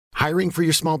Hiring for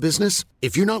your small business?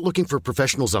 If you're not looking for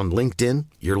professionals on LinkedIn,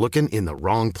 you're looking in the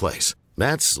wrong place.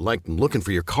 That's like looking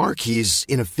for your car keys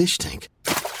in a fish tank.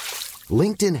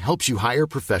 LinkedIn helps you hire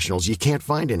professionals you can't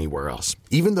find anywhere else,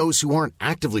 even those who aren't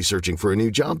actively searching for a new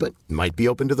job but might be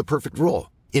open to the perfect role.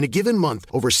 In a given month,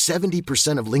 over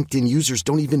 70% of LinkedIn users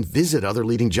don't even visit other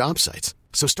leading job sites.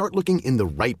 So start looking in the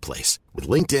right place. With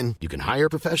LinkedIn, you can hire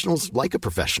professionals like a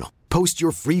professional. Post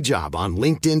your free job on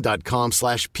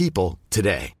linkedin.com/people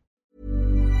today.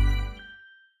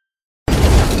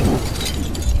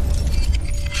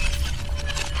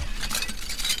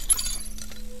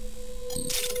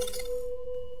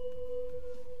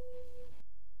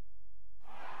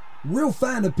 Real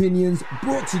fan opinions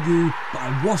brought to you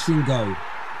by Wash and Go.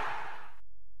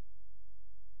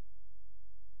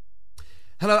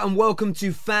 Hello and welcome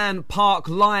to Fan Park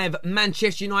Live.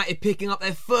 Manchester United picking up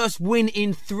their first win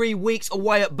in 3 weeks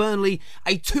away at Burnley.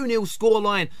 A 2-0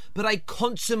 scoreline, but a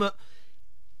consummate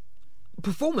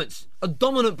performance, a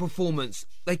dominant performance.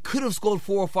 They could have scored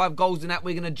 4 or 5 goals in that.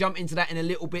 We're going to jump into that in a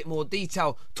little bit more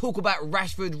detail. Talk about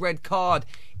Rashford red card.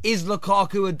 Is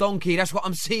Lukaku a donkey? That's what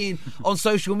I'm seeing on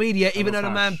social media, even though the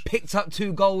man picked up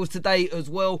 2 goals today as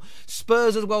well.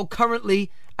 Spurs as well, currently,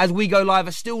 as we go live,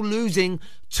 are still losing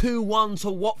 2-1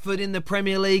 to Watford in the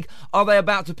Premier League. Are they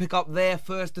about to pick up their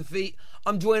first defeat?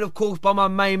 I'm joined, of course, by my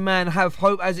main man, Have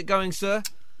Hope. How's it going, sir?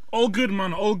 All good,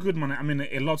 man. All good, man. I mean,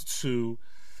 a lot to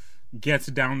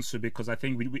get down to, because I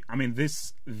think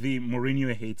the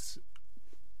Mourinho hates,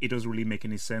 it doesn't really make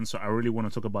any sense. So I really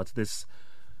want to talk about this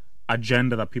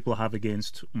agenda that people have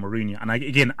against Mourinho.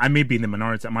 And I may be in the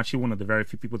minority. I'm actually one of the very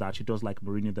few people that actually does like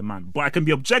Mourinho the man. But I can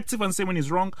be objective and say when he's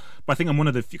wrong. But I think I'm one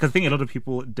of the few, because I think a lot of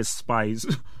people despise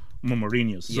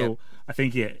Mourinho. So I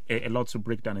think a lot to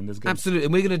break down in this game. Absolutely.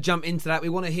 And we're going to jump into that. We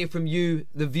want to hear from you,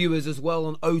 the viewers, as well,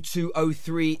 on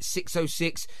 0203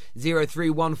 606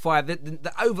 0315.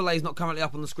 The overlay is not currently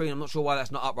up on the screen. I'm not sure why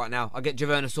that's not up right now. I'll get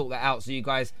Javerne to sort that out so you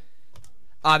guys...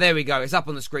 there we go. It's up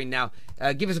on the screen now.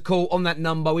 Give us a call on that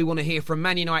number. We want to hear from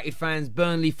Man United fans,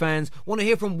 Burnley fans. Want to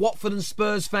hear from Watford and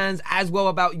Spurs fans as well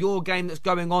about your game that's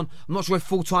going on. I'm not sure if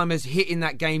full-time has hit in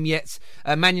that game yet.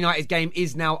 Man United's game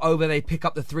is now over. They pick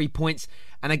up the 3 points.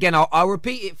 And again, I'll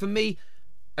repeat it. For me,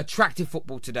 attractive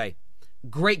football today.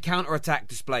 Great counter-attack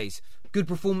displays. Good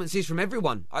performances from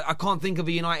everyone. I can't think of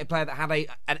a United player that had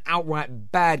an outright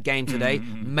bad game today.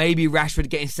 Maybe Rashford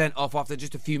getting sent off after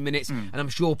just a few minutes, and I'm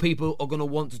sure people are going to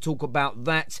want to talk about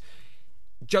that.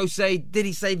 Jose, did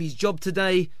he save his job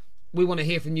today? We want to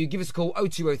hear from you. Give us a call,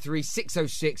 0203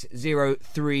 606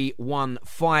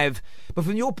 0315. But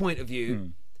from your point of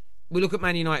view, we look at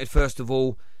Man United first of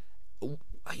all.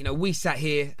 You know, we sat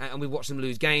here and we watched them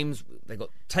lose games. They got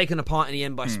taken apart in the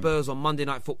end by Spurs on Monday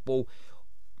Night Football.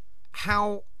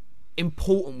 How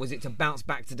important was it to bounce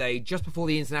back today just before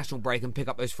the international break and pick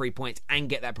up those 3 points and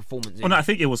get that performance in? Oh, no, I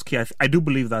think it was key. I do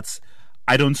believe that.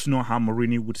 I don't know how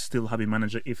Mourinho would still have a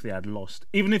manager if they had lost.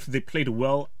 Even if they played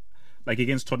well, like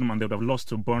against Tottenham, and they would have lost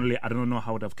to Burnley, I don't know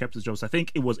how he would have kept his job. So I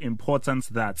think it was important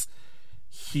that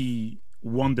he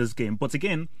won this game. But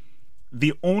again,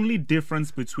 the only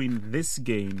difference between this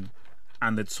game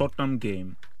and the Tottenham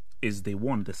game is they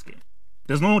won this game.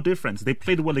 There's no difference. They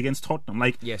played well against Tottenham.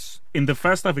 Like, yes, in the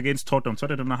first half against Tottenham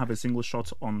did not have a single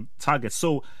shot on target.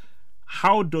 So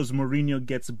how does Mourinho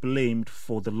get blamed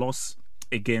for the loss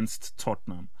against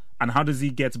Tottenham? And how does he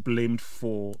get blamed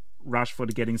for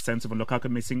Rashford getting sent off and Lukaku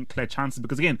missing clear chances?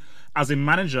 Because again, as a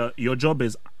manager, your job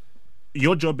is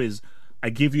I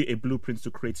give you a blueprint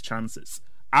to create chances.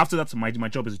 After that, my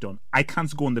job is done. I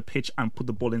can't go on the pitch and put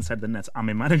the ball inside the net. I'm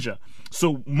a manager.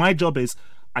 So my job is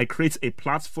I create a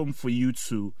platform for you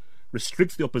to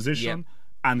restrict the opposition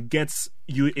and get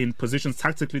you in positions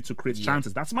tactically to create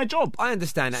chances. That's my job. I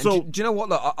understand that. So, do you know what?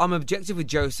 Look, I'm objective with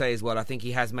Jose as well. I think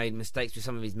he has made mistakes with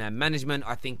some of his man management.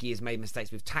 I think he has made mistakes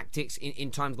with tactics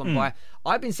in times gone by.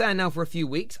 I've been saying now for a few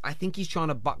weeks, I think he's trying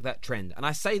to buck that trend. And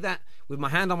I say that with my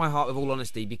hand on my heart, with all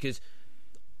honesty, because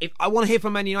if I want to hear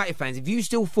from Man United fans, if you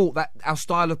still thought that our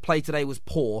style of play today was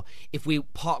poor, if we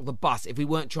parked the bus, if we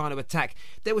weren't trying to attack,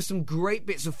 there were some great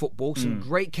bits of football, some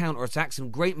great counter-attacks, some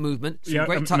great movement, some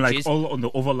great touches. Like all on the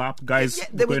overlap, guys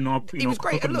going up. It was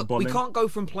great. And look, we can't go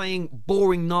from playing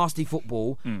boring, nasty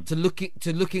football to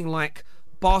looking like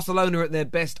Barcelona at their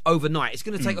best overnight. It's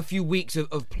going to take a few weeks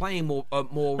of playing more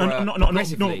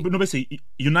aggressively. No, basically,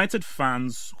 United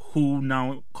fans who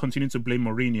now continue to blame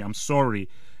Mourinho, I'm sorry,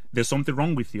 there's something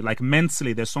wrong with you. Like,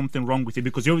 mentally, there's something wrong with you,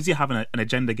 because you obviously have an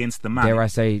agenda against the man. Dare I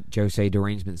say, Jose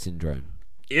derangement syndrome?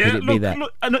 Yeah, Could it be that?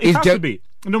 It has to be.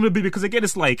 No, because again,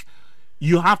 it's like,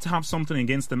 you have to have something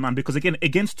against the man, because again,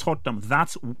 against Tottenham,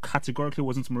 that categorically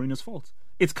wasn't Mourinho's fault.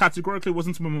 It categorically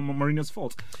wasn't Mourinho's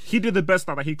fault. He did the best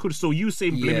that he could. So you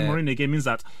saying blaming Mourinho again means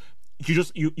that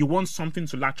you want something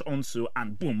to latch onto,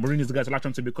 and boom, Mourinho's the guy to latch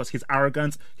onto because he's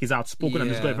arrogant, he's outspoken, and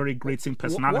he's got a very grating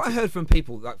personality. What I heard from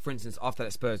people, like for instance, after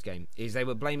that Spurs game, is they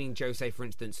were blaming Jose, for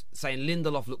instance, saying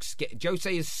Lindelof looks scared.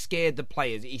 Jose has scared the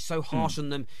players. He's so harsh on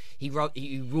them. He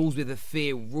rules with a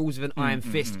fear, rules with an iron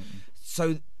fist.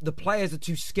 So the players are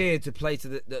too scared to play to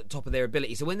the top of their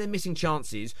ability. So when they're missing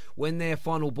chances, when their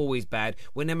final ball is bad,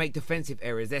 when they make defensive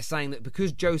errors, they're saying that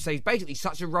because Jose is basically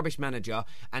such a rubbish manager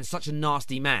and such a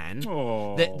nasty man,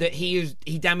 that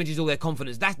he damages all their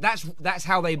confidence. That's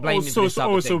how they blame him for this type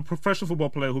of thing. A professional football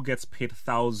player who gets paid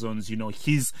thousands,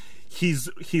 his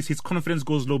confidence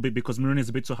goes low bit because Mourinho is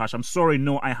a bit too harsh. I'm sorry,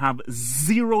 no, I have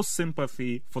zero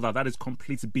sympathy for that. That is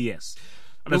complete BS.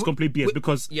 That's complete BS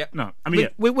because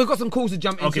we've got some calls to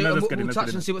jump into. Okay, we'll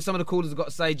touch and see what some of the callers have got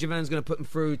to say. Javan's going to put them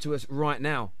through to us right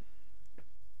now.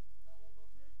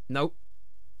 Nope.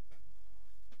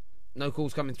 No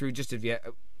calls coming through just of yet.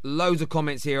 Loads of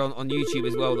comments here on YouTube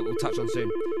as well that we'll touch on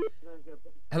soon.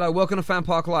 Hello, welcome to Fan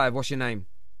Park Live. What's your name?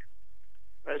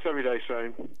 It's Everyday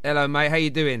Same. Hello, mate. How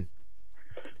you doing?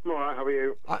 I'm alright, how are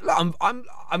you?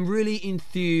 I'm really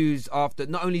enthused after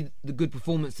not only the good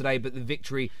performance today, but the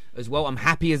victory as well. I'm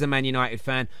happy as a Man United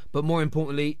fan, but more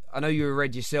importantly, I know you're a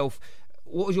Red yourself.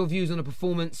 What was your views on the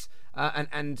performance,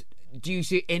 and do you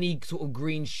see any sort of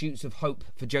green shoots of hope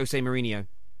for Jose Mourinho?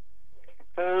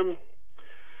 I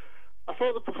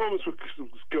thought the performance was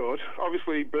good.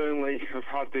 Obviously, Burnley have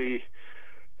had the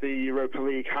Europa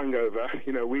League hangover.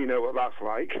 We know what that's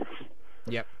like.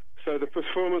 Yep. So the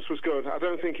performance was good. I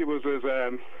don't think it was as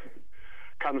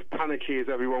kind of panicky as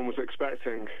everyone was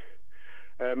expecting.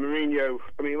 Mourinho,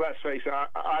 I mean, let's face it,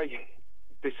 I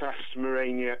detest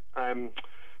Mourinho,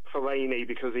 Fellaini,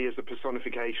 because he is the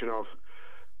personification of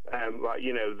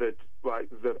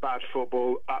the bad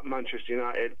football at Manchester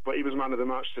United. But he was man of the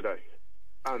match today,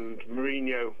 and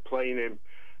Mourinho playing him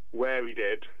where he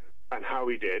did and how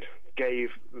he did gave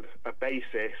a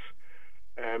basis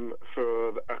for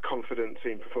a confident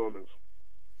team performance.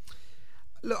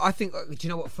 Look, I think, do you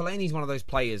know what? Fellaini's one of those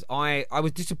players. I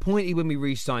was disappointed when we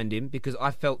re-signed him because I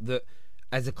felt that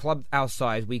as a club our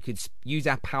size, we could use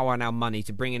our power and our money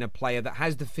to bring in a player that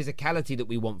has the physicality that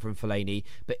we want from Fellaini,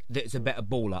 but that's a better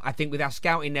baller. I think with our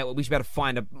scouting network, we should be able to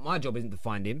find my job isn't to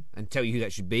find him and tell you who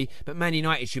that should be, but Man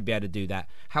United should be able to do that.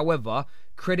 However,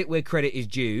 credit where credit is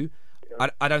due.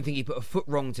 I don't think he put a foot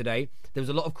wrong today. There was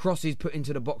a lot of crosses put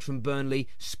into the box from Burnley,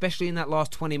 especially in that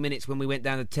last 20 minutes when we went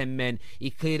down to 10 men. He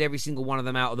cleared every single one of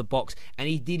them out of the box, and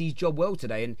he did his job well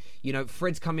today. And,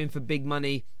 Fred's come in for big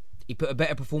money. He put a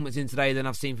better performance in today than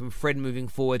I've seen from Fred moving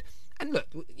forward. And look,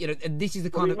 this is the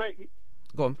kind of...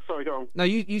 Go on. Sorry, go on. No,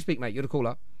 you speak, mate. You're the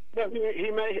caller. No,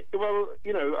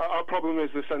 our problem is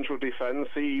the central defence.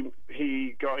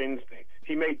 He got in...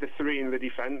 He made the three in the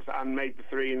defence and made the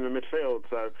three in the midfield.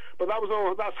 So, but that was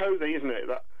all. That's Jose, isn't it?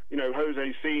 That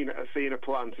Jose's seen a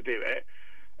plan to do it.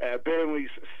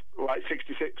 Burnley's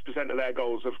 66% of their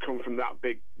goals have come from that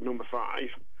big number 5.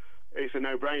 It's a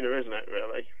no-brainer, isn't it?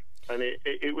 Really, and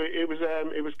it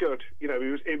was good.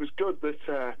 It was good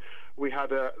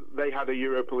that they had a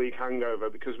Europa League hangover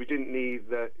because we didn't need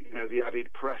the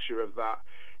added pressure of that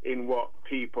in what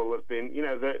people have been.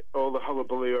 All the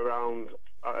hullabaloo around.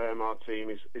 Our team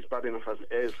is bad enough as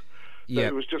it is. So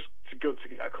it was just good to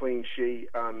get a clean sheet,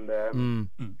 and it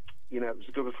was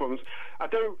a good performance. I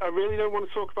really don't want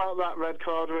to talk about that red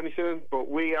card or anything, but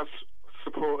we as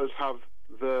supporters have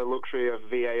the luxury of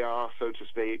VAR, so to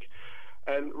speak.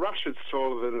 And Rashford's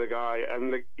taller than the guy,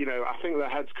 and I think their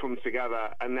heads come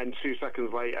together, and then 2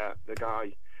 seconds later, the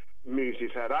guy moves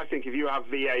his head. I think if you have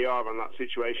VAR on that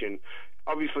situation,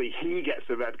 obviously he gets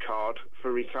a red card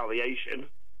for retaliation.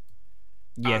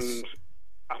 Yes. And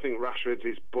I think Rashford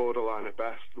is borderline at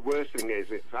best. The worst thing is,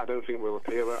 I don't think we'll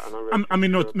appeal it.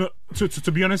 And no.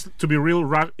 To be honest, to be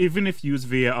real, even if you use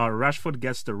VAR, Rashford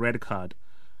gets the red card.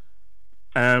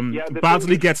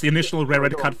 Bardsley gets the initial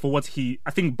red card for what he.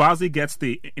 I think Bardsley gets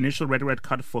the initial red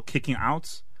card for kicking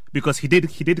out because he did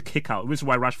kick out, which is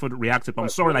why Rashford reacted. But I'm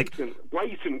sorry,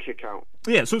 blatant kick out.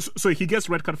 Yeah, so he gets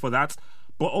red card for that.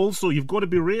 But also, you've got to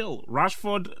be real.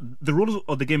 Rashford, the rules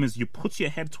of the game is you put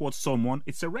your head towards someone,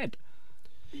 it's a red.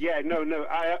 Yeah, no.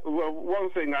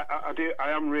 One thing, I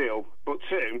am real, but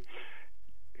 2,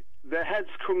 their heads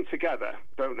come together,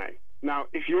 don't they? Now,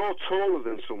 if you're taller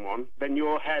than someone, then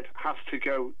your head has to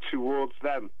go towards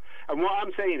them. And what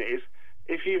I'm saying is,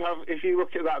 if you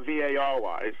look at that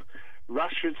VAR-wise,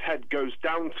 Rashford's head goes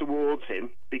down towards him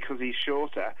because he's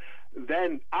shorter.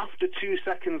 Then, after 2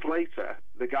 seconds later,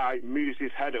 the guy moves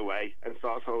his head away and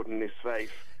starts holding his face.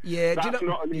 Yeah, That's do you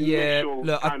know, not an initial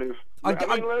look, kind of...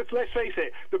 let's face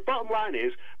it. The bottom line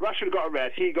is, Rashford got a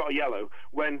red, he got a yellow,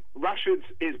 when Rashford's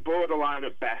is borderline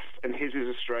at best, and his is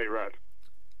a straight red.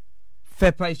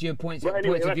 fair play to your points of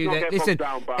view there. Listen,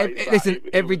 It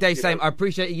every day was, same. I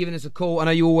appreciate you giving us a call. I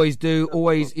know you always do.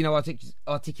 Always,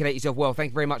 articulate yourself well.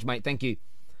 Thank you very much, mate. Thank you.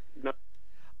 No.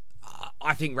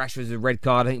 I think Rashford's a red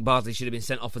card. I think Barnsley should have been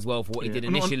sent off as well for what he did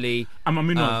initially.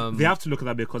 They have to look at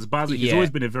that because Barnsley he's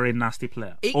always been a very nasty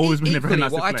player. Always been a very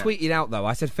nasty player. I tweeted out though,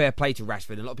 I said fair play to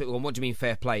Rashford, and a lot of people went, what do you mean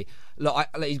fair play? Look,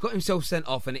 he's got himself sent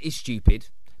off, and it is stupid.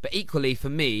 But equally, for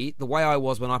me, the way I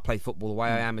was when I played football, the way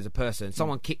I am as a person,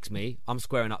 someone kicks me, I'm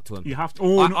squaring up to him. You have to.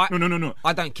 No.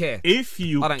 I don't care.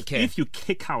 I don't care. If you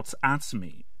kick out at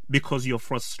me because you're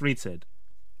frustrated,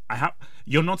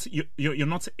 you're not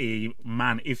a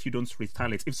man if you don't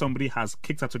retaliate. If somebody has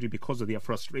kicked out at you because they are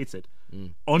frustrated,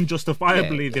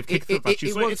 unjustifiably they've kicked out at you.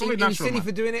 It's only natural. It was silly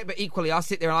for doing it, but equally, I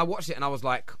sit there and I watched it and I was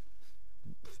like,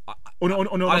 I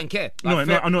don't care.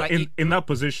 In that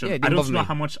position, I don't know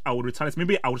how much I would retaliate.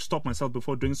 Maybe I would stop myself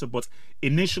before doing so, but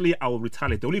initially I will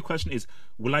retaliate. The only question is,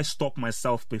 will I stop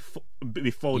myself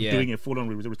before doing a full-on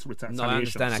retaliation? No, I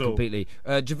understand that completely.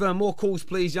 Javerne, more calls,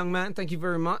 please, young man. Thank you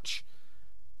very much.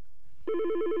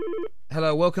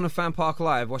 Hello, welcome to Fan Park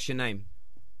Live. What's your name?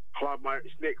 Hello, mate.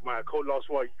 It's Nick, mate. I called last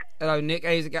week. Hello, Nick.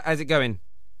 How's it going?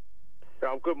 Yeah,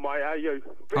 I'm good, mate. How are you?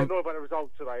 A bit annoyed about the result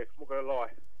today, I'm not going to lie.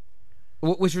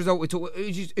 Which result we talk?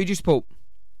 Who'd you support?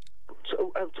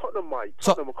 Tottenham, mate.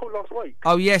 Tottenham. I called last week.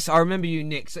 Oh yes, I remember you,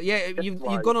 Nick. So yeah, you've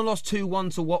gone and lost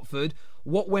 2-1 to Watford.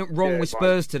 What went wrong with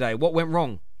Spurs today? What went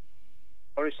wrong?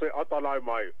 Honestly, I don't know,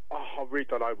 mate. I really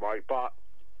don't know, mate. But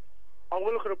I'm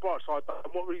going to look at the bright side.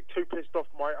 I'm not really too pissed off,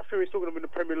 mate. I feel we're still going to win the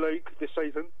Premier League this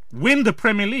season. Win the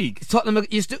Premier League? Tottenham,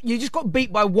 you just got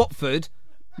beat by Watford.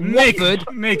 Nick,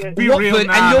 be real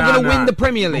now. And you're going to win the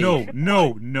Premier League.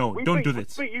 No, don't do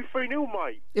this. We beat you 3-0,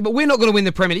 mate. Yeah, but we're not going to win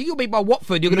the Premier League. You're beat by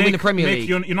Watford. You're going to win the Premier League.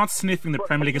 You're not sniffing the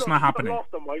Premier League. It's not happening.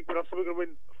 Last time, mate, but I said we're going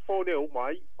to win 4-0,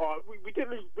 mate. We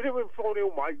didn't win 4-0,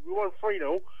 mate. We won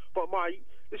 3-0. But, mate,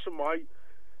 listen, mate.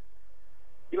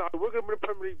 You know, we're going to win the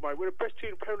Premier League, mate. We're the best team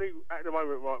in the Premier League at the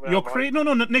moment right now. You're crazy.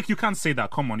 No, Nick, you can't say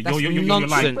that. Come on. That's you're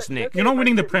nonsense, Nick. You're not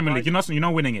winning the Premier League. You're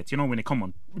not winning it. You're not winning. Come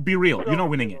on. Be real. You're not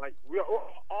winning it.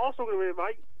 Arsenal going to win it,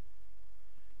 mate.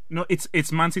 No,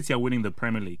 it's Man City are winning the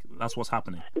Premier League. That's what's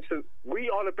happening. Listen, we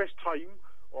are the best team.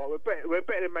 We're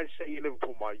better than Man City and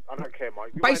Liverpool, mate. I don't care,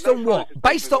 mate. Based on what?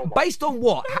 Based on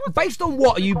what? Based on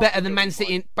what are you better than Man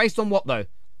City? Based on what though?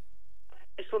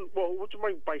 What do you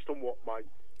mean based on what, mate?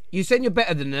 You said you're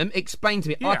better than them. Explain to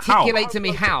me. Articulate to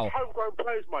me how. Homegrown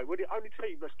players, mate. We're the only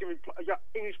team that's giving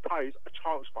English players a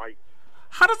chance, mate.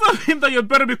 How does that mean that you're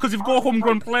better because you've got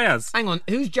homegrown players? Hang on.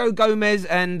 Who's Joe Gomez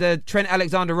and Trent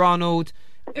Alexander-Arnold?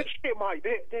 They're shit, mate.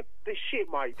 They're shit,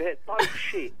 mate. They're both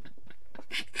shit.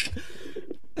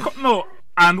 No.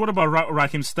 And what about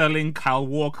Raheem Sterling, Kyle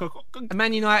Walker?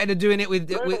 Man United are doing it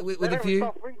with a few.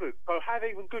 South England, so how they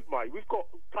even good, mate? We've got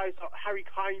players like Harry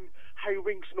Kane, Harry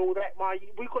Winks, and all that,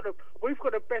 mate. We've got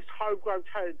the best homegrown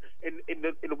talent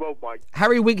in the world, mate.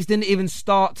 Harry Winks didn't even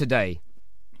start today,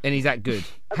 and he's that good.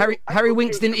 Harry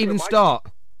Winks didn't even start.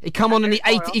 He come on in the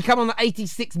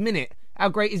 86th minute. How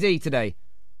great is he today?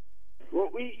 Well,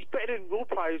 he's better than all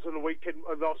players on the weekend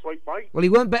last week, mate. Well, he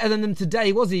weren't better than them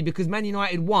today, was he? Because Man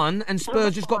United won and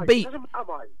Spurs just got beat. It doesn't matter,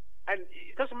 mate. And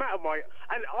it doesn't matter, mate.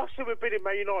 And I said we're beating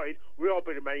Man United. We are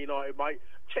beating Man United, mate.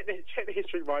 Check the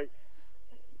history, mate.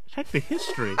 Check the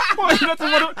history? Who is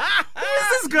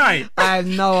this guy? I have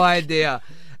no idea.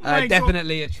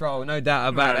 Definitely a troll, no doubt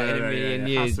about it in a million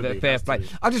years, but fair play.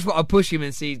 I just want to push him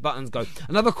and see his buttons go.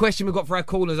 Another question we've got for our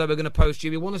callers that we're going to post you.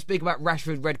 We want to speak about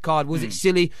Rashford's red card. Was it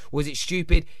silly? Was it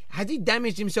stupid? Has he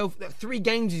damaged himself? 3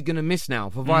 games he's going to miss now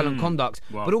for violent conduct.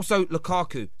 Wow. But also,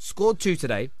 Lukaku scored 2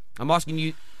 today. I'm asking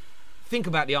you, think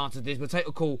about the answer to this. We'll take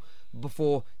a call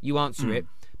before you answer it.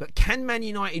 But can Man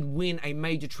United win a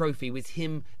major trophy with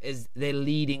him as their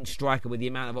leading striker with the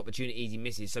amount of opportunities he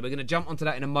misses? So we're going to jump onto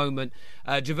that in a moment.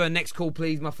 Javerne, next call,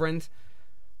 please, my friend.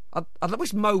 I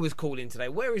wish Mo was calling today.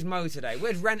 Where is Mo today?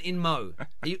 Where's Ranting Mo?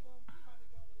 Are you...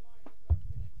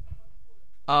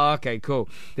 Oh, okay, cool.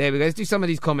 There we go. Let's do some of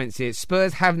these comments here.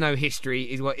 Spurs have no history,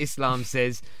 is what Islam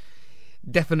says.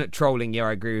 Definite trolling. Yeah,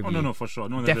 I agree with you. No, for sure.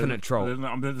 No, definite troll.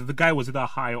 The guy was either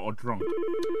high or drunk.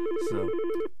 So...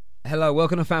 Hello,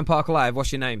 welcome to Fan Park Live.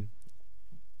 What's your name?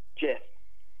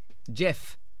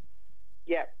 Jeff?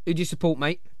 Yeah. Who do you support,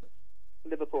 mate?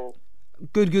 Liverpool.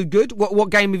 Good.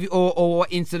 What game have you, or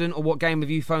what incident or what game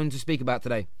have you phoned to speak about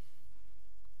today?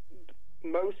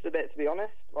 Most of it, to be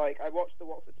honest. Like, I watched the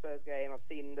Watford Spurs game. I've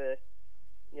seen the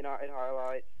United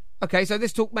highlights. Okay, so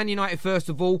let's talk Man United first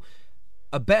of all.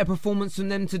 A better performance from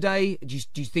them today? Do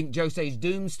you think Jose's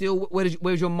doomed still?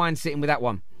 Where's your mind sitting with that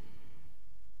one?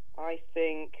 I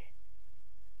think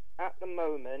at the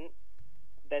moment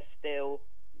there's still,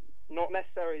 not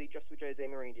necessarily just with Jose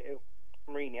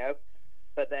Mourinho,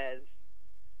 but there's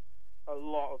a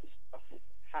lot of stuff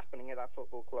happening at that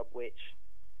football club which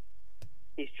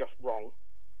is just wrong.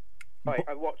 Like,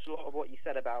 I watched a lot of what you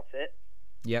said about it.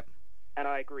 Yep. And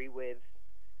I agree with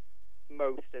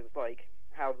most of, like,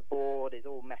 how the board is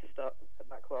all messed up at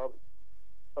that club.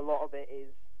 A lot of it is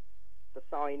the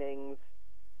signings.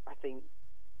 I think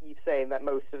you're saying that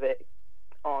most of it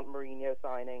aren't Mourinho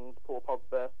signings, poor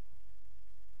Pogba.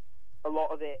 A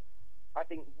lot of it, I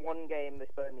think one game, this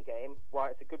Burnley game,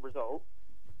 while it's a good result,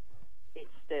 it's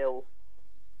still,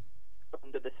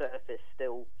 under the surface,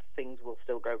 things will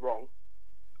still go wrong,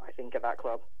 I think, at that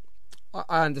club.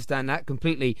 I understand that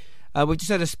completely. We've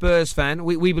just had a Spurs fan.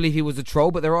 We believe he was a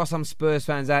troll, but there are some Spurs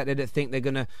fans out there that think they're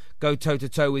going to go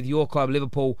toe-to-toe with your club,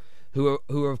 Liverpool, who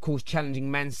are, of course,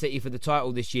 challenging Man City for the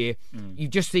title this year.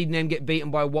 You've just seen them get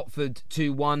beaten by Watford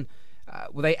 2-1.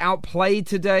 Were they outplayed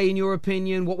today, in your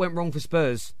opinion? What went wrong for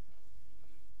Spurs?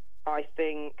 I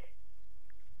think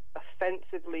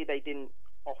offensively they didn't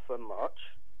offer much.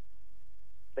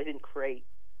 They didn't create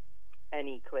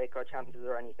any clear-cut chances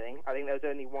or anything. I think there was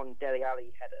only one Dele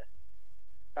Alli header.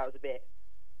 That was a bit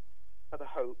of a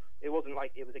hope. It wasn't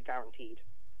like it was a guaranteed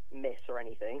miss or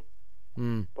anything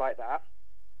like that.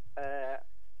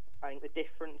 I think the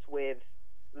difference with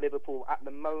Liverpool at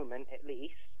the moment, at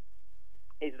least,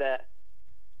 is that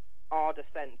our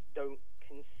defence don't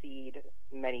concede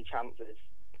many chances,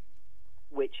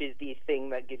 which is the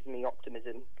thing that gives me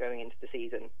optimism going into the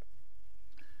season,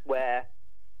 where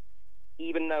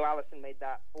even though Alisson made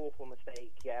that awful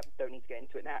mistake, don't need to get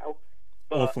into it now.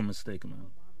 Awful mistake,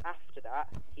 man. After that,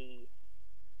 he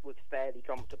was fairly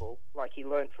comfortable. Like, he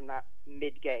learned from that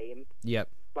mid-game. Yep.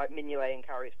 Like, Mignolet and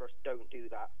Karius for us don't do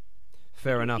that.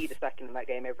 Fair enough. You see the second in that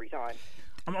game every time.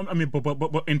 I mean,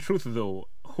 but in truth, though,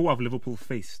 who have Liverpool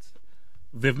faced?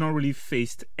 They've not really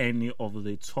faced any of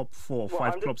the top 4 or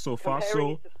 5 clubs so far.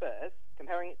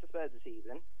 Comparing it to Spurs this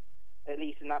season, at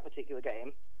least in that particular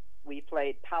game, we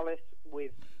played Palace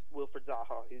with Wilfried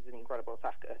Zaha, who's an incredible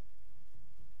attacker,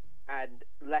 and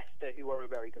Leicester, who are a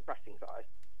very good pressing side,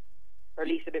 or at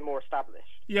least a bit more established.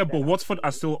 Yeah, but Watford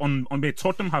are still on.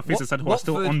 Tottenham have faced a side who are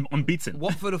still unbeaten.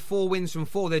 Watford are 4 wins from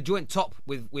 4. They're joint top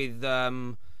with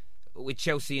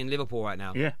Chelsea and Liverpool right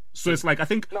now. Yeah, so it's like, I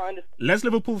think let's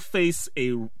Liverpool face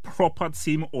a proper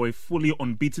team or a fully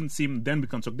unbeaten team, then we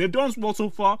can talk. They've done well so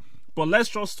far, but let's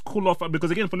just cool off,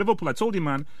 because again, for Liverpool, I told you,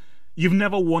 man, you've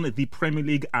never won the Premier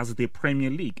League as the Premier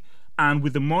League. And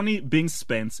with the money being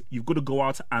spent, you've got to go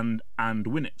out and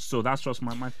win it. So that's just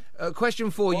my question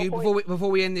for you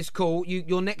before we end this call.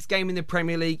 Your next game in the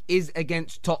Premier League is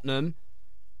against Tottenham.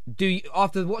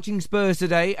 After watching Spurs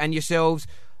today and yourselves,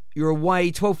 you're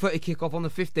away, 12:30 kickoff on the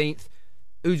 15th.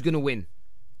 Who's going to win?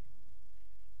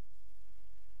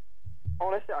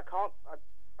 Honestly, I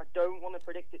don't want to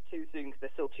predict it too soon because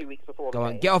there's still 2 weeks before. Go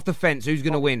on, get off the fence. Who's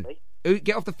going to win?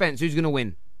 Get off the fence. Who's going to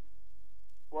win?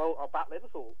 Well, I'll back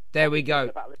Liverpool. There we go.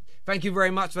 Thank you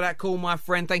very much for that call, my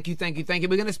friend. Thank you. We're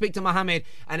going to speak to Mohammed,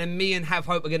 and then me and Have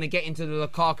Hope are going to get into the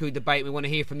Lukaku debate. We want to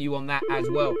hear from you on that as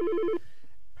well.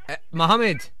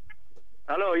 Mohammed.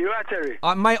 Hello, you right, Terry?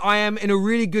 Mate, I am in a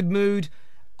really good mood.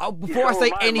 Before I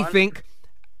say anything,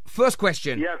 first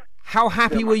question. Yeah. How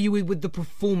happy were you with the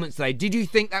performance today? Did you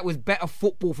think that was better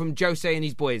football from Jose and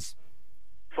his boys?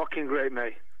 Fucking great,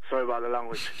 mate. Sorry about the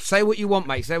language. Say what you want,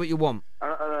 mate. Say what you want.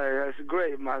 It's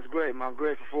great, man. It's great, man.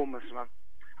 Great performance, man.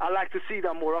 I like to see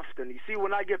that more often. You see,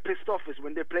 when I get pissed off is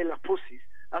when they play like pussies.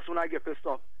 That's when I get pissed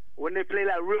off. When they play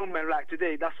like real men like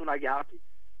today, that's when I get happy.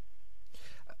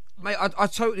 Mate, I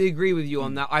totally agree with you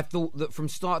on that. I thought that from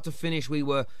start to finish we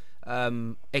were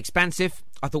expansive.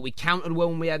 I thought we countered well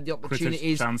when we had the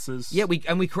opportunities. Chances. Yeah,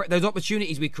 those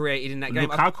opportunities we created in that game.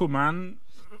 Lukaku, man.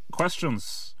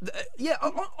 Questions.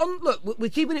 Look, we're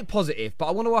keeping it positive, but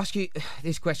I want to ask you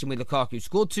this question with Lukaku.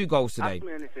 Scored 2 goals today. Ask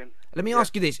me anything. Let me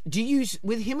ask you this.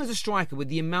 With him as a striker, with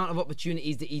the amount of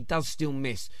opportunities that he does still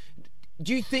miss,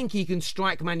 do you think he can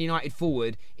strike Man United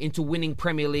forward into winning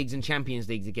Premier Leagues and Champions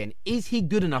Leagues again? Is he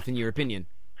good enough in your opinion?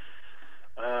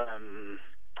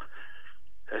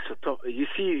 That's a tough. You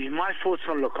see, my thoughts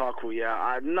on Lukaku,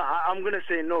 I'm going to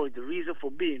say no. The reason for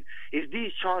being is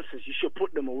these chances, you should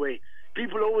put them away.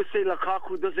 People always say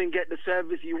Lukaku doesn't get the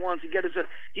service he wants.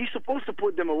 He's supposed to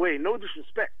put them away. No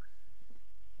disrespect.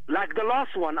 Like the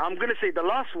last one, I'm going to say the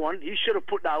last one, he should have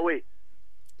put that away.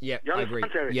 Yeah, You I agree.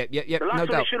 understand, Terry? Yep, The last no one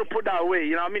doubt. he should have put that away.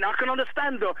 You know what I mean? I can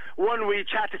understand the one where he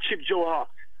tried to chip Joe Hart.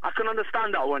 I can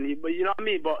understand that one, but you know what I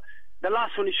mean? But the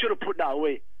last one he should have put that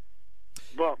away.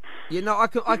 But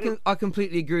I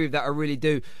completely agree with that. I really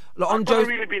do. Look, I on can't Joe's,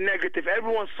 really be negative.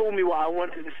 Everyone saw me what I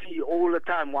wanted to see all the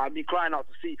time. What I've been crying out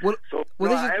to see.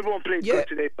 Everyone played good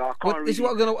today, but I can't this is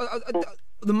what I'm gonna.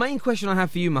 The main question I have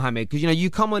for you, Mohammed, because you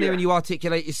come on here and you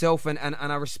articulate yourself, and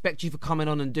I respect you for coming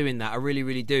on and doing that. I really,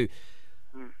 really do.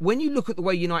 When you look at the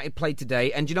way United played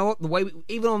today, and you know what, the way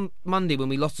even on Monday when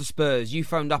we lost to Spurs, you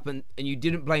phoned up and you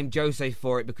didn't blame Jose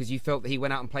for it because you felt that he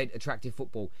went out and played attractive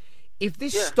football. If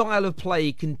this style of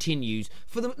play continues,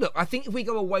 I think if we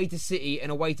go away to City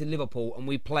and away to Liverpool and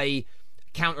we play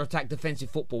counter-attack defensive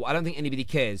football, I don't think anybody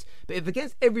cares. But if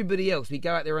against everybody else we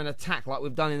go out there and attack like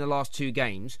we've done in the last 2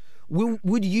 games,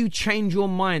 would you change your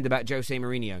mind about Jose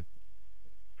Mourinho?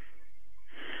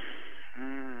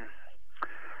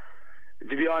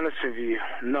 To be honest with you,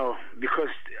 no, because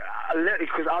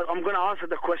I'm going to answer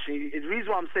the question. The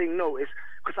reason why I'm saying no is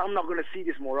because I'm not going to see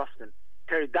this more often.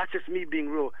 Terry, that's just me being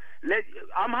real.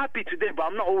 I'm happy today, but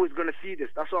I'm not always going to see this.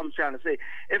 That's what I'm trying to say.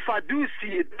 If I do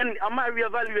see it, then I might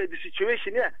reevaluate the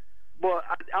situation, yeah. But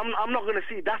I'm not going to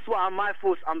see it. That's why my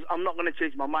force. I'm not going to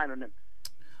change my mind on him.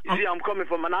 You see, I'm coming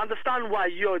from, and I understand why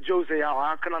you're Jose.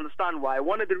 I can understand why.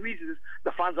 One of the reasons is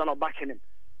the fans are not backing him.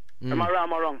 Am I right?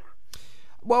 Am I wrong?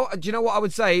 Well, do you know what I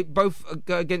would say? Both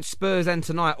against Spurs and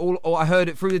tonight, or I heard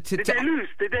it through the... Did they lose?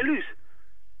 Did they lose?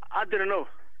 I didn't know.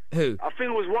 Who? I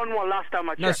think it was 1-1 last time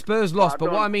I checked. No, Spurs lost,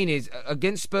 but what I mean is,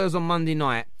 against Spurs on Monday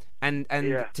night and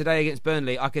today against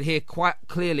Burnley, I could hear quite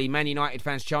clearly Man United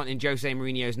fans chanting Jose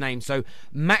Mourinho's name. So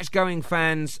match-going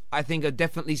fans, I think, are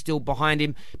definitely still behind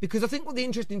him. Because I think what the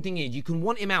interesting thing is, you can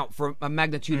want him out for a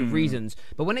magnitude of reasons,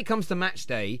 but when it comes to match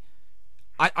day...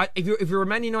 if you're a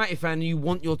Man United fan and you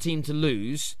want your team to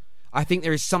lose, I think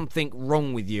there is something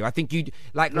wrong with you. I think you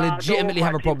legitimately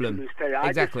have a problem. Exactly.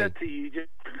 I just said to you just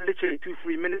literally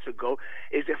 2-3 minutes ago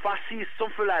is if I see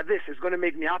something like this, it's going to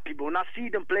make me happy. But when I see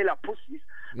them play like pussies,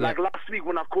 like last week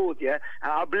when I called, and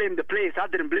I blame the players, I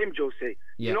didn't blame Jose.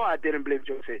 You know I didn't blame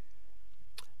Jose.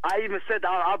 I even said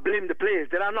I blame the players.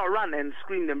 Did I not run and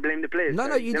scream and blame the players?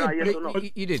 No, you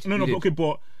did. You did. No, okay,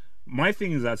 but my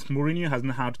thing is that Mourinho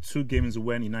hasn't had 2 games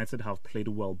when United have played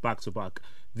well back to back.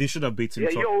 They should have beaten.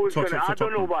 I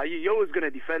don't know about you. You're always going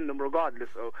to defend them regardless.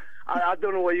 So I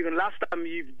don't know what you're going to. Last time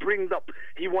you bring up,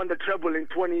 he won the treble in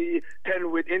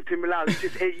 2010 with Inter Milan, which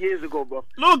is 8 years ago, bro.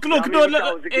 Look,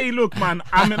 man.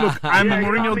 I'm a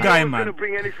Mourinho guy, man. You're going to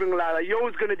bring anything like that. You're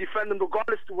always going to defend them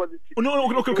regardless to what it's.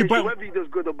 Okay, but whether he does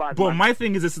good or bad. But my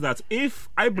thing is this: that if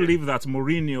I believe that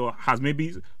Mourinho has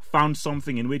maybe found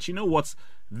something in which, you know what,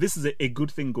 this is a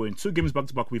good thing going. 2 games back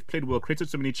to back, we've played well, created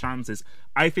so many chances.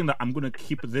 I think that I'm going to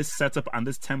keep this setup and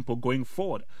this tempo going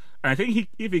forward. And I think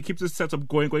if he keeps this setup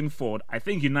going forward, I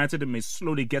think United may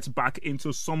slowly get back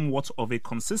into somewhat of a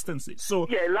consistency. So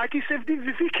like you said,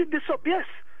 if he keep this up, yes.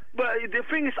 But the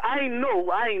thing is, I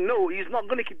know he's not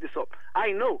going to keep this up.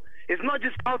 I know. It's not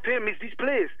just about him, it's these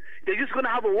players. They're just going to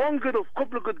have a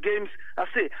couple of good games. That's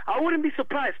it. I wouldn't be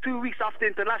surprised 2 weeks after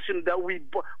international that we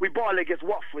ball against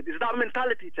Watford. It's that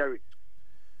mentality, Terry.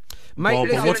 Mate,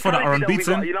 but Watford are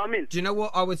unbeaten. You know what I mean? Do you know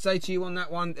what I would say to you on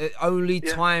that one? Only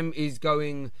time is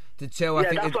going to tell. I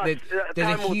think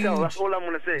there's a huge. That's all I'm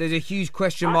going to say. There's a huge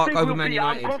question mark over Man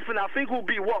United. I'm confident. I think we'll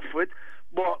beat Watford,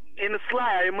 but in the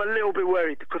sly, I'm a little bit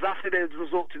worried because after the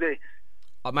result today.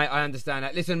 Mate, I understand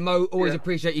that. Listen, Mo, always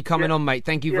appreciate you coming on, mate.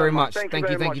 Thank you very much. Thank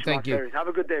you. Have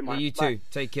a good day, man. You too.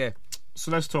 Take care. So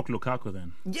let's talk Lukaku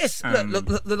then. Yes, look,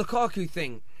 the Lukaku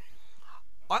thing.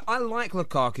 I like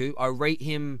Lukaku. I rate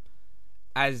him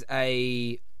as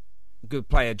a good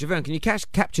player. Javern, can you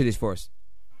capture this for us?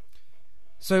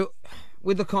 So,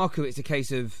 with Lukaku, it's a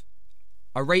case of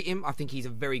I rate him. I think he's a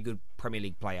very good Premier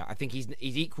League player. I think he's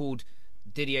equalled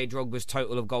Didier Drogba's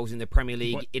total of goals in the Premier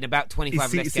League in about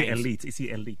 25 less games. Is he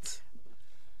elite?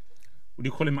 Would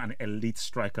you call him an elite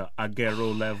striker?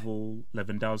 Aguero level,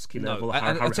 Lewandowski level,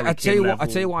 I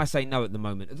tell you why I say no at the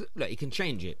moment. Look, he can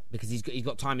change it because he's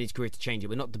got time in his career to change it.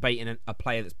 We're not debating a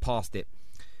player that's past it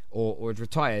or is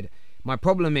retired. My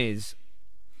problem is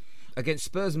against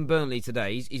Spurs and Burnley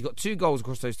today. He's got 2 goals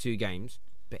across those 2 games,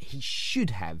 but he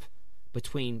should have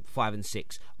between 5 and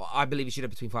 6. I believe he should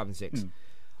have between 5 and 6.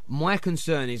 My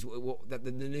concern is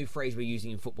the new phrase we're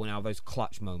using in football now, those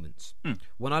clutch moments.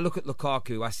 When I look at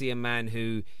Lukaku, I see a man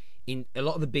who, in a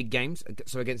lot of the big games,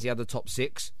 so against the other top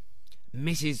 6,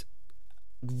 misses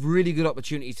really good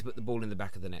opportunities to put the ball in the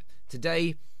back of the net.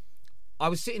 Today, I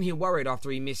was sitting here worried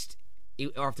after he missed his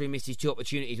 2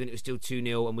 opportunities when it was still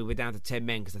 2-0 and we were down to 10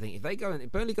 men, because I think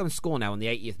if Burnley go and score now in the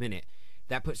 80th minute,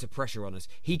 that puts the pressure on us.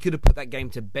 He could have put that game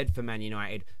to bed for Man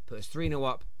United, put us 3-0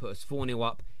 up, put us 4-0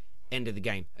 up, end of the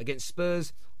game. Against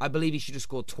Spurs, I believe he should have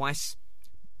scored twice.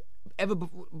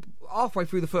 Halfway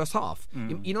through the first half,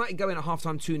 United go in at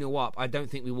half-time 2-0 up. I don't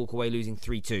think we walk away losing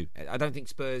 3-2. I don't think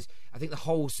Spurs, I think the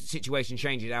whole situation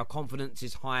changes. Our confidence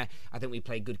is high. I think we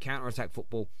play good counter-attack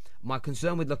football. My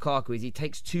concern with Lukaku is he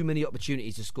takes too many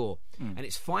opportunities to score. And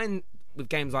it's fine with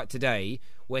games like today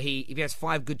where if he has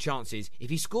 5 good chances, if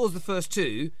he scores the first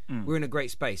 2, we're in a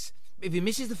great space. If he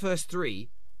misses the first 3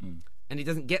 and he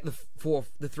doesn't get the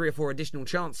 3 or 4 additional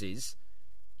chances,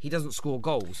 he doesn't score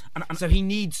goals. And so he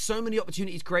needs so many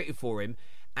opportunities created for him.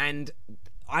 And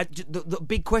the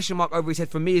big question mark over his head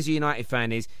for me as a United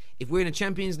fan is, if we're in a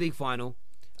Champions League final,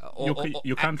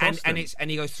 you can't trust him. And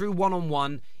he goes through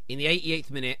 1-on-1 in the 88th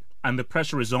minute, and the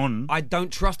pressure is on, I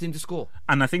don't trust him to score.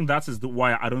 And I think that is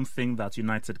why I don't think that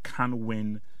United can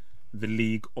win the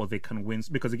league, or they can win.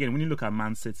 Because again, when you look at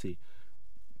Man City,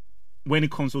 when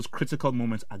it comes to those critical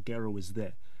moments, Aguero is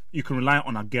there. You can rely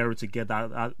on Aguero to get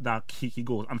that key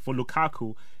goal. And for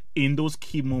Lukaku, in those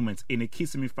key moments, in a key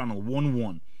semi-final,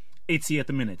 1-1, 88th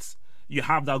minutes, you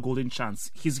have that golden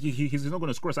chance. He's not going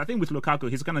to score. So I think with Lukaku,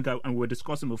 he's going to go, and we were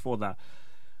discussing before that,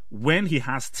 when he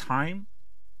has time,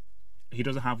 he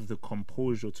doesn't have the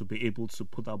composure to be able to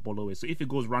put that ball away. So if he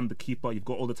goes round the keeper, you've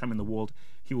got all the time in the world,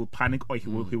 he will panic, or he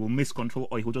will miss control,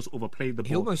 or he will just overplay the ball.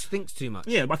 He almost thinks too much.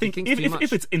 Yeah, but I think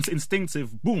if it's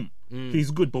instinctive, boom, he's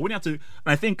good. But when you have to, and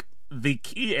I think the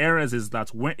key areas is that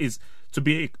to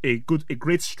be a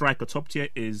great striker, top tier,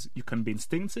 is you can be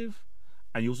instinctive,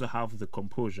 and you also have the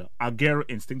composure. Aguero,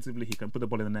 instinctively, he can put the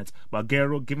ball in the net. But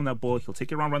Aguero, given that ball, he'll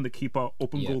take it around the keeper,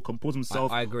 open goal, compose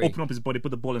himself, I agree. Open up his body,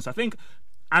 put the ball in. So I think,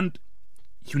 and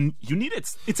you need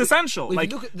it. It's essential. Well,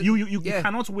 like you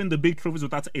cannot win the big trophies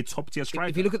without a top tier striker.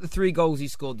 If you look at the 3 goals he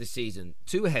scored this season,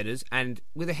 2 headers, and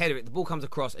with a header, the ball comes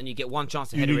across, and you get one chance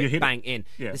to header it, bang, in.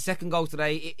 Yeah. The second goal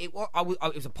today, it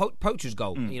was a poacher's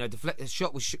goal. The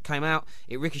shot came out,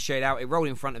 it ricocheted out, it rolled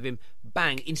in front of him,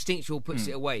 bang, instinctual, puts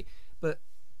it away. But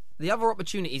the other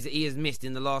opportunities that he has missed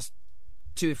in the last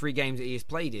 2 or 3 games that he has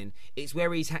played in, it's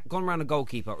where he's gone around a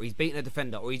goalkeeper, or he's beaten a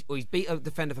defender, or he's beat a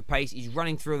defender for pace, he's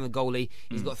running through on the goalie,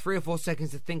 he's got 3 or 4 seconds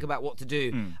to think about what to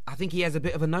do. I think he has a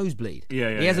bit of a nosebleed. He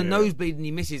has a nosebleed and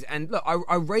he misses. And look,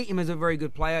 I rate him as a very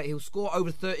good player. He'll score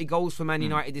over 30 goals for Man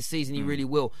United this season, he really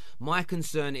will. My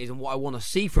concern is, and what I want to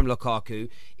see from Lukaku,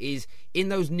 is in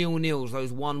those 0-0s,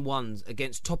 those 1-1s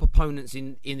against top opponents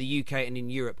in the UK and in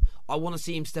Europe, I want to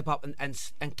see him step up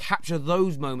and capture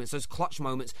those moments, those clutch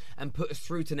moments, and put us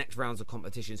through to next rounds of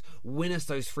competitions, win us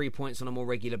those 3 points on a more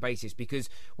regular basis. Because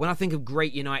when I think of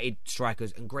great United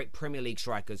strikers and great Premier League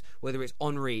strikers, whether it's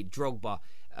Henry, Drogba,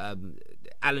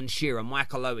 Alan Shearer,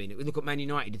 Michael Owen, we look at Man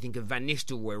United, you think of Van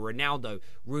Nistelrooy, Ronaldo,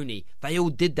 Rooney, they all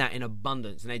did that in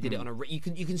abundance, and they did it on you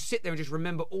can sit there and just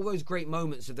remember all those great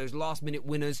moments of those last minute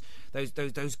winners, those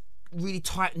really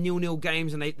tight 0-0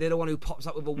 games, and they're the one who pops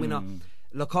up with a winner.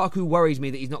 Lukaku worries me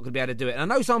that he's not going to be able to do it. And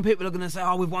I know some people are going to say,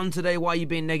 "Oh, we've won today. Why are you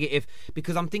being negative?"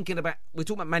 Because I'm thinking about, we're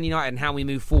talking about Man United and how we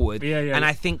move forward. And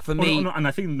I think for me, and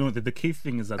I think the key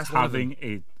thing is that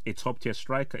having a top tier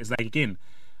striker is like, again,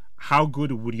 how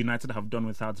good would United have done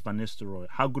without Van Nistelrooy?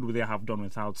 How good would they have done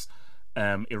without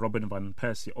a Robin van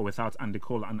Persie, or without Andy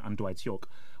Cole and Dwight York?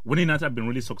 When United have been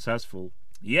really successful,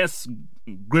 yes,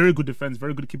 very good defense,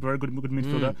 very good keeper, very good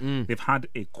midfielder. They've had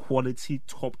a quality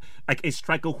top, like a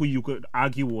striker who you could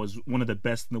argue was one of the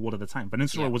best in the world at the time. Van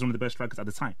Nistelrooy was one of the best strikers at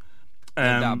the time.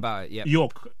 No doubt about it.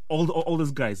 York, all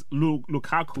those guys.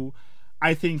 Lukaku,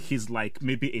 I think he's like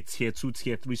maybe a tier 2,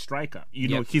 tier 3 striker.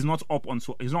 He's not up on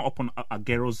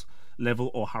Aguero's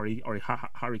level or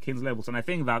Harry Kane's levels, and I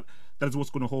think that is what's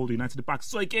going to hold United back.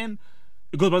 So again,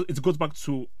 it goes back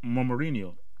to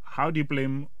Mourinho. How do you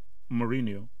blame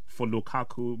Mourinho for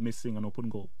Lukaku missing an open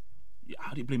goal?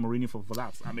 How do you blame Mourinho for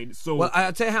that? I mean, well,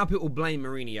 I'll tell you how people blame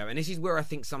Mourinho, and this is where I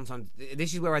think sometimes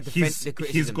this is where I defend the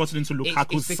criticism. He's gotten into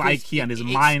Lukaku's psyche and his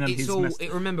mind, and his.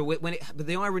 Remember, but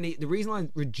the irony, the reason I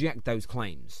reject those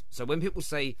claims. So when people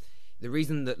say the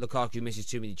reason that Lukaku misses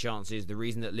too many chances, the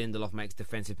reason that Lindelof makes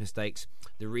defensive mistakes,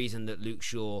 the reason that Luke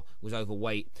Shaw was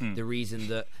overweight, the reason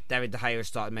that David De Gea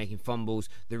started making fumbles,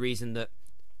 the reason that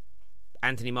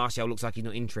Anthony Martial looks like he's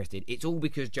not interested, it's all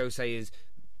because Jose has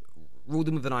ruled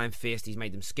them with an iron fist. He's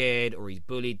made them scared, or he's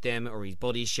bullied them, or he's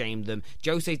body shamed them.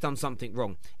 Jose's done something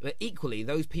wrong. But equally,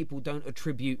 those people don't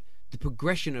attribute the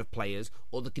progression of players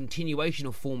or the continuation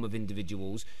of form of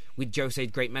individuals with Jose's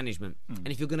great management. And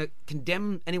if you're going to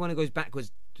condemn anyone who goes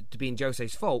backwards to being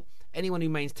Jose's fault, anyone who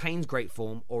maintains great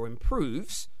form or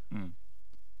improves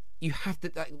you have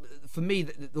to. For me,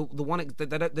 the one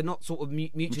they're not sort of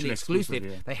mutually exclusive.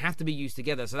 Yeah. They have to be used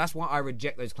together. So that's why I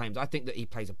reject those claims. I think that he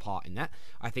plays a part in that.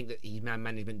 I think that his man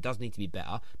management does need to be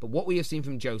better. But what we have seen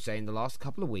from Jose in the last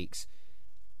couple of weeks,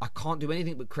 I can't do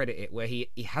anything but credit it. Where he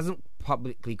hasn't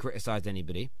publicly criticised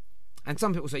anybody. And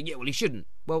some people say, yeah, well, he shouldn't.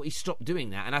 Well, he stopped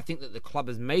doing that. And I think that the club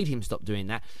has made him stop doing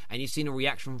that. And you've seen a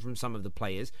reaction from some of the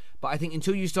players. But I think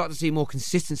until you start to see more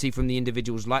consistency from the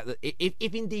individuals, like that,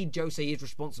 if indeed Jose is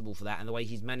responsible for that and the way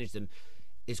he's managed them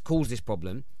has caused this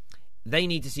problem, they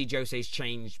need to see Jose's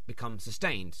change become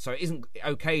sustained. So it isn't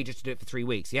okay just to do it for 3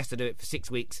 weeks. He has to do it for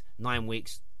 6 weeks, 9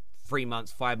 weeks, 3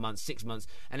 months, 5 months, 6 months.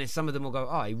 And then some of them will go,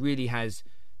 he really has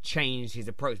changed his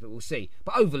approach, but we'll see.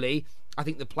 But overly, I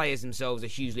think the players themselves are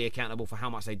hugely accountable for how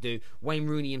much they do. Wayne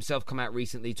Rooney himself come out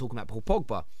recently talking about Paul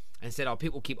Pogba and said,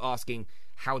 people keep asking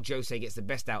how Jose gets the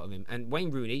best out of him. And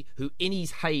Wayne Rooney, who in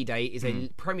his heyday is a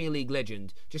Premier League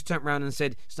legend, just turned around and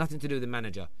said it's nothing to do with the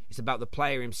manager. It's about the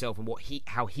player himself and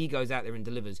how he goes out there and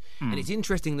delivers. And it's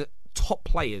interesting that top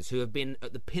players who have been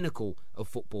at the pinnacle of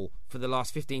football for the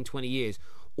last 15, 20 years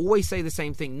always say the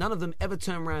same thing. None of them ever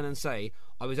turn around and say,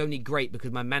 I was only great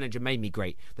because my manager made me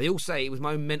great. They all say it was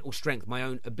my own mental strength, my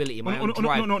own ability, my own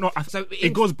drive. No. So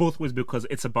it goes both ways because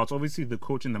it's about obviously the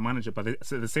coach and the manager, but at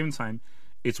the same time,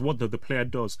 it's what the player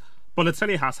does.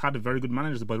 Balotelli has had a very good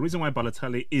manager, but the reason why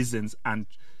Balotelli isn't and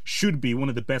should be one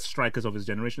of the best strikers of his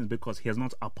generation is because he has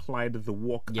not applied the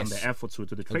work and the effort to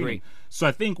the training. Agreed. So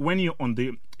I think when you're in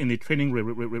the training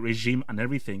regime and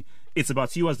everything, it's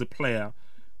about you as the player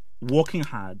working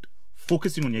hard,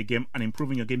 focusing on your game and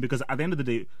improving your game, because at the end of the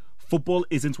day, football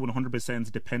isn't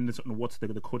 100% dependent on what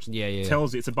the coach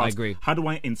tells you. It's about how do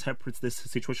I interpret this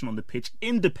situation on the pitch,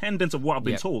 independent of what I've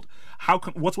been told.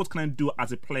 What can I do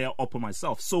as a player up on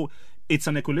myself? So it's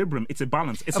an equilibrium. It's a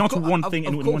balance. It's not one thing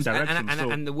in one direction.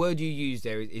 And the word you use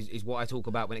there is what I talk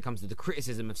about when it comes to the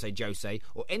criticism of, say, Jose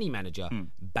or any manager.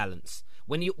 Balance.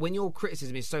 When your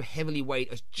criticism is so heavily weighed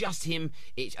as just him,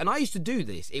 and I used to do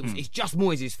this. It's just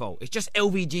Moyes' fault. It's just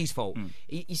LVG's fault.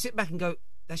 You sit back and go,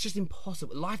 that's just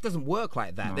impossible. Life doesn't work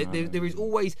like that. There is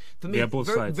always, for me,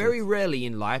 very rarely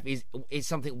in life is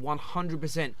something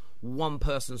 100% one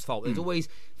person's fault. There's always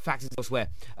factors elsewhere.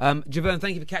 Javern,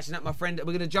 thank you for catching up, my friend. We're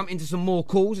going to jump into some more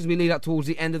calls as we lead up towards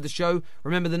the end of the show.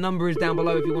 Remember, the number is down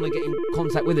below if you want to get in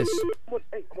contact with us.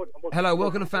 Hello,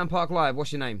 welcome to Fan Park Live.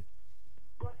 What's your name?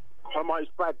 Hi, mate,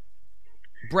 it's Brad.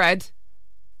 Brad?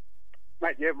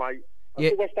 Mate, yeah, mate. I'm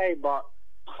from West Ham, but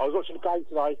I was watching the game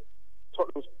today.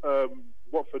 Tottenham's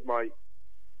Watford, mate.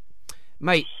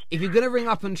 Mate, if you're going to ring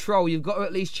up and troll, you've got to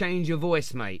at least change your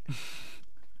voice, mate.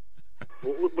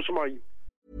 What's your mate?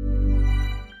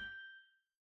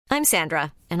 I'm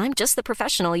Sandra, and I'm just the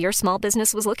professional your small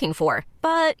business was looking for.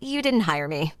 But you didn't hire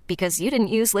me because you didn't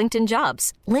use LinkedIn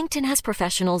Jobs. LinkedIn has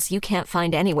professionals you can't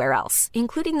find anywhere else,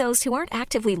 including those who aren't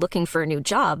actively looking for a new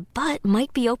job, but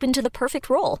might be open to the perfect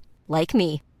role, like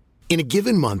me. In a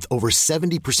given month, over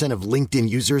 70% of LinkedIn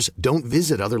users don't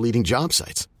visit other leading job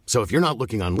sites. So if you're not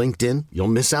looking on LinkedIn, you'll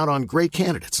miss out on great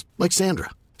candidates like Sandra.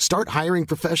 Start hiring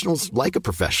professionals like a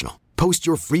professional. Post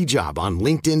your free job on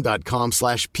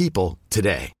linkedin.com/people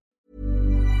today.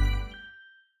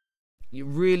 You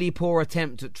really poor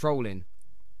attempt at trolling.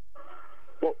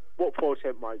 What poor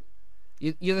attempt,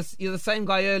 mate? You're the same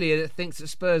guy earlier that thinks that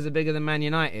Spurs are bigger than Man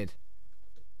United.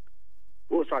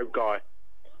 What same guy?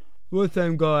 What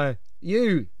same guy?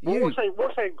 You. What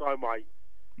same guy, mate?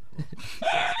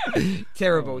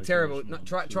 Terrible. No,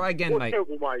 try again, mate.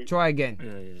 Terrible, mate. Try again.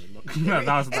 Yeah.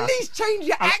 That's At least change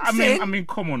your accent. I mean,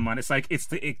 come on, man. It's like it's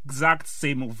the exact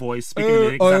same voice, speaking the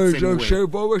exact same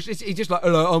way. He's just like,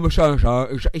 hello, I'm a show.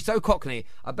 He's so cockney.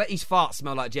 I bet his farts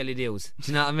smell like jelly deals.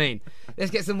 Do you know what I mean?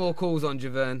 Let's get some more calls on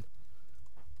Javern.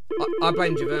 I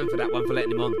blame Javern for that one, for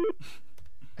letting him on.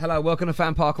 Hello, welcome to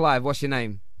Fan Park Live. What's your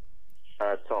name?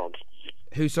 Tom.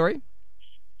 Who, sorry?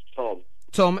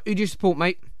 Tom, who do you support,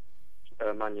 mate?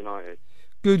 Man United.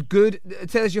 Good.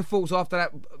 Tell us your thoughts after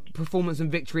that performance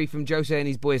and victory from Jose and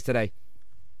his boys today.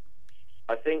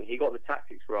 I think he got the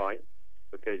tactics right,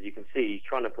 because you can see he's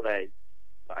trying to play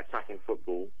attacking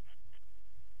football.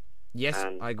 Yes,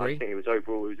 and I agree. I think it was a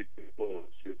good performance.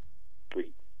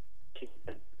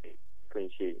 Clean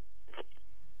sheet.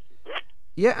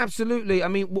 Yeah, absolutely. I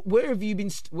mean, where have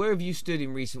you stood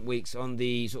in recent weeks on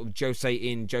the sort of Jose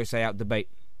in, Jose out debate?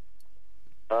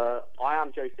 I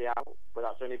am Jose out, but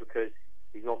that's only because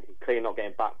he's clearly not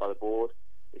getting backed by the board.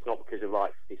 It's not because of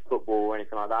his football or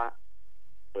anything like that,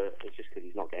 but it's just because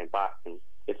he's not getting backed. And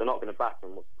if they're not going to back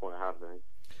him, what's the point of having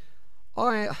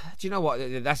him? Do you know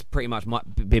what? That's pretty much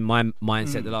been my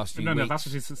mindset the last few weeks. No, that's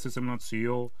just similar to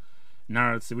your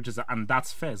narrative, and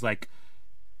that's fair. It's like,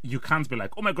 you can't be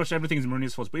like, oh my gosh, everything is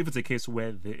Mourinho's fault. But if it's a case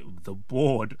where the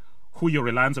board, who you're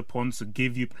reliant upon to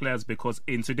give you players, because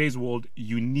in today's world,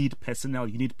 you need personnel,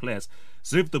 you need players.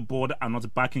 So if the board are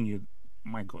not backing you,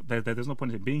 my God, there's no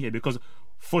point in being here, because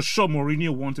for sure Mourinho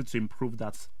wanted to improve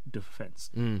that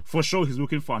defense. For sure he's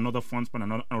looking for another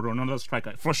frontman, another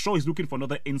striker. For sure he's looking for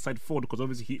another inside forward, because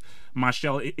obviously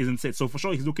Martial isn't set. So for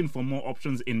sure he's looking for more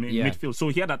options in midfield. So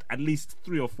he had at least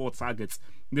 3 or 4 targets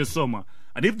this summer.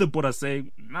 And if the board are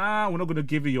saying, nah, we're not going to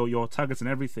give you your targets and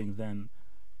everything, then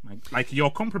like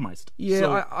you're compromised. Yeah,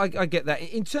 so, I get that.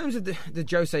 In terms of the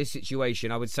Jose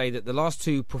situation, I would say that the last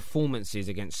 2 performances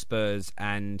against Spurs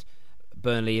and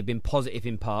Burnley have been positive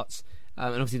in parts,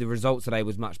 and obviously the result today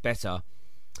was much better.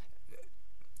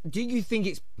 Do you think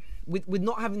it's with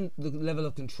not having the level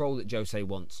of control that Jose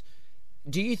wants?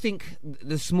 Do you think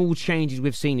the small changes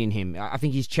we've seen in him? I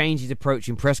think he's changed his approach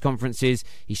in press conferences.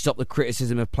 He stopped the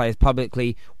criticism of players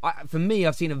publicly. For me,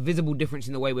 I've seen a visible difference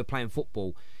in the way we're playing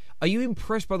football. Are you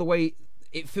impressed by the way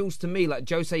it feels to me like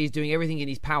Jose is doing everything in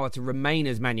his power to remain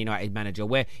as Man United manager,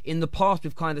 where in the past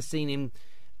we've kind of seen him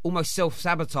almost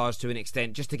self-sabotage to an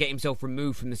extent just to get himself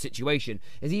removed from the situation?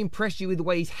 Has he impressed you with the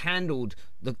way he's handled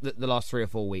the last 3 or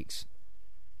 4 weeks?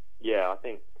 Yeah, I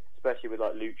think especially with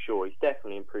like Luke Shaw, he's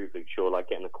definitely improved Luke Shaw, like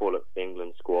getting the call up for the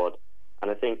England squad. And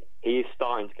I think he is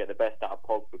starting to get the best out of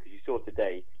Pogba, because you saw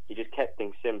today he just kept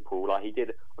things simple. Like he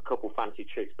did a couple fancy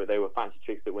tricks, but they were fancy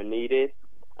tricks that were needed.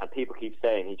 And people keep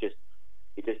saying he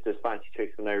just does fancy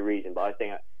tricks for no reason. But I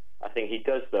think he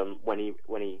does them when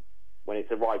it's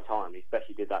the right time. He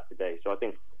especially did that today. So I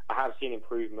think I have seen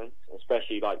improvements,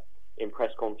 especially like in press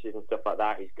conferences and stuff like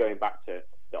that. He's going back to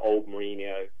the old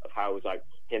Mourinho of how it was like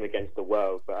him against the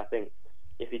world. But I think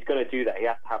if he's going to do that, he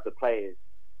has to have the players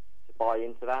to buy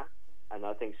into that. And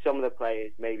I think some of the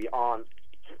players maybe aren't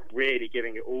really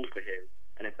giving it all for him.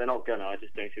 And if they're not gonna, I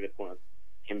just don't see the point of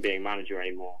him being manager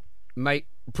anymore. Mate,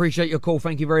 appreciate your call.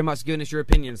 Thank you very much for giving us your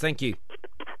opinions. Thank you.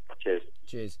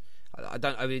 Cheers. I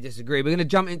don't overly disagree. We're going to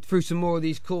jump through some more of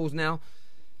these calls now.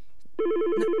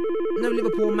 No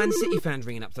Liverpool and Man City fans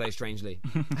ringing up today, strangely.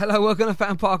 Hello, welcome to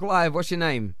Fan Park Live. What's your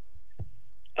name?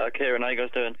 Kieran, how you guys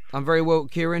doing? I'm very well,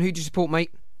 Kieran. Who do you support,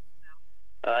 mate?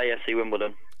 AFC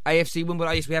Wimbledon. AFC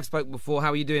Wimbledon. Yes, we have spoken before. How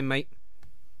are you doing, mate?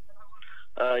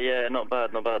 Yeah, not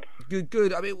bad.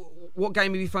 Good. I mean, what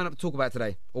game have you phoned up to talk about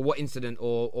today? Or what incident?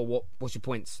 Or what's your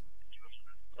points?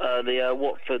 The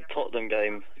Watford-Tottenham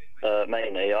game,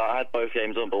 mainly. I had both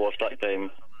games on, but watched that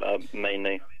game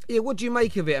mainly. Yeah, what do you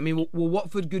make of it? I mean, were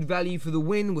Watford good value for the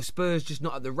win? Were Spurs just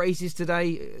not at the races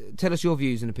today? Tell us your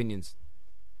views and opinions.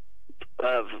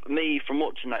 Me, from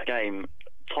watching that game,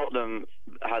 Tottenham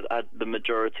had the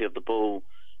majority of the ball.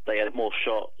 They had more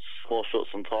shots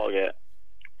on target.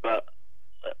 But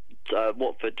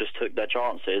Watford just took their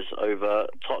chances over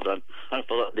Tottenham. I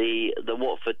thought the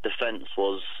Watford defence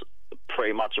was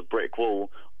pretty much a brick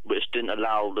wall, which didn't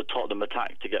allow the Tottenham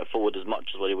attack to get forward as much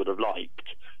as what he would have liked.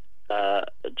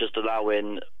 Just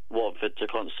allowing Watford to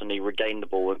constantly regain the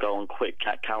ball and go on quick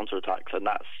counter-attacks, and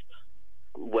that's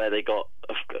where they got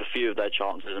a few of their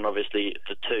chances. And obviously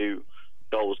the 2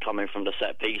 goals coming from the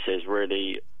set pieces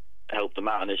really helped them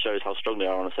out, and it shows how strong they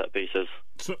are on the set pieces.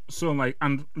 So like,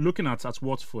 and looking at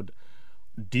Watford,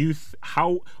 do you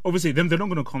how obviously they're not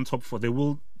going to come top 4. They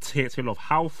will tail off.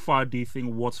 How far do you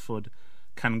think Watford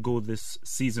can go this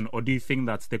season, or do you think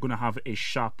that they're going to have a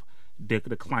sharp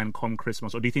decline come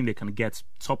Christmas, or do you think they can get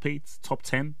top 8, top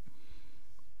 10?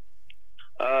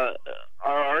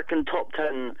 I reckon top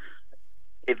 10.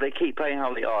 If they keep playing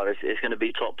how they are, it's going to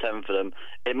be top 10 for them.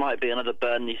 It might be another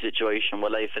Burnley situation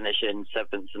where they finish in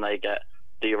 7th and they get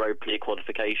the Europa League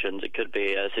qualifications. It could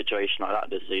be a situation like that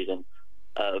this season.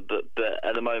 But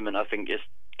at the moment, I think it's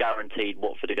guaranteed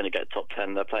Watford are going to get top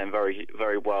 10. They're playing very,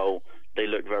 very well. They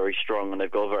look very strong, and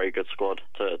they've got a very good squad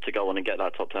to go on and get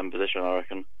that top 10 position, I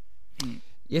reckon.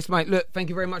 Yes, mate. Look, thank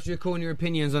you very much for your call and your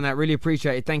opinions on that. Really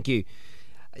appreciate it. Thank you.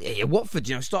 Yeah, Watford,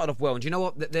 started off well, and do you know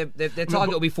what? Their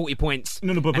target will be 40 points.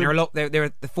 But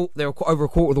they're over a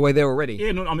quarter of the way there already. Yeah,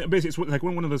 I mean, basically, it's like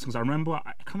one of those things. I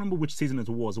can't remember which season it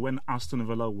was when Aston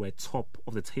Villa were top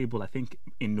of the table. I think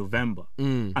in November,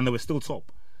 and they were still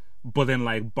top. But then,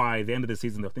 like, by the end of the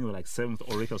season, I think they were like 7th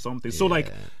or 8th or something. Yeah. So,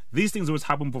 like, these things always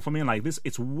happen. But for me, like this,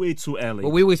 it's way too early.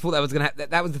 Well, we always thought that was going to.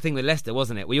 That was the thing with Leicester,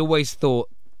 wasn't it? We always thought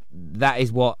that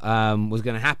is what was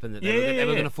going to happen. That they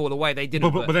were going to fall away. They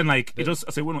didn't. But then, like, it just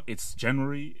I say, well, it's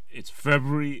January, it's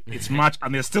February, it's March,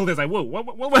 and they're still there's like, whoa,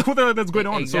 what that's going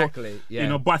on? Exactly.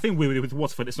 So, but I think with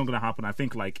Watford, it's not going to happen. I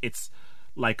think like it's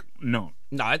like no.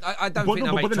 No, I don't think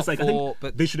they'll make top 4.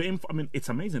 But they should aim for, I mean, it's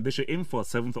amazing. They should aim for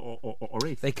 7th or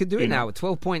 8th. They could do it now with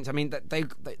 12 points. I mean,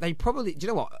 they probably. Do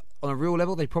you know what? on a real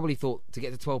level, they probably thought to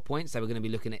get to 12 points, they were going to be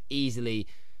looking at easily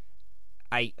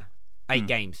eight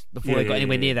games before they got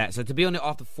anywhere near that. So to be on it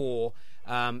after 4,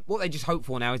 what they just hope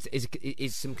for now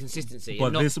is some consistency.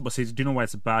 But do you know why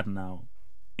it's bad now?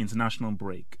 International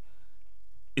break.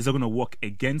 Is it going to work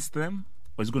against them?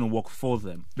 Or is it going to work for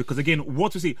them? Because again,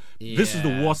 what we see, this is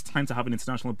the worst time to have an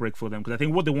international break for them. Because I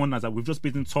think what they want is that we've just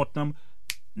beaten Tottenham.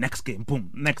 Next game,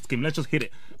 boom. Next game, let's just hit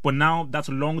it. But now that's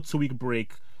a long 2-week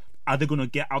break. Are they going to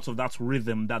get out of that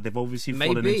rhythm that they've obviously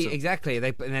fallen into? Maybe, exactly.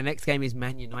 And their next game is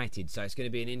Man United, so it's going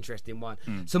to be an interesting one.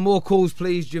 Some more calls,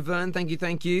 please, Javern.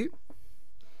 Thank you.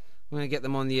 I'm going to get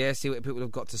them on the air, see what people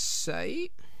have got to say.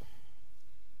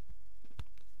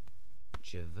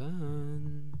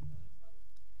 Javern.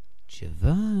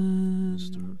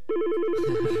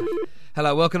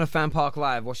 Hello, welcome to Fan Park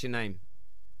Live. What's your name?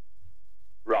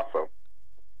 Russell.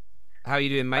 How are you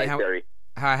doing, mate? Hi, Terry.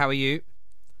 How are you?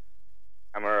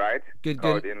 I'm alright. Good.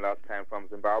 Called in last time from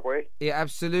Zimbabwe. Yeah,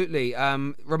 absolutely.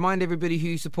 Remind everybody who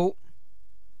you support.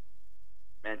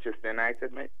 Manchester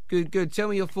United, mate. Good. Tell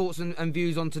me your thoughts and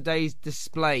views on today's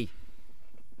display.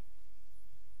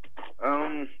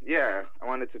 Yeah, I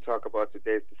wanted to talk about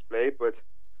today's display, but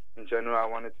in general, I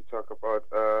wanted to talk about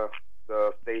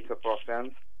the state of our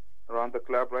fans around the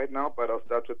club right now. But I'll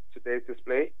start with today's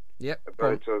display. Yep. I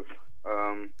thought it was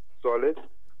solid,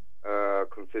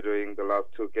 considering the last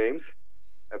 2 games.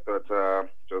 I thought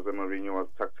Jose Mourinho was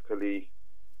tactically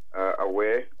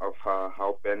aware of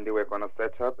how Burnley were going to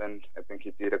set up, and I think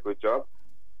he did a good job.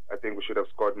 I think we should have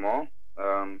scored more.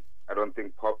 I don't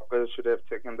think Pogba should have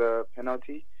taken the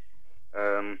penalty.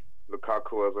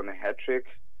 Lukaku was on a hat-trick.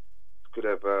 Could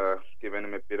have given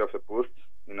him a bit of a boost,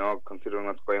 considering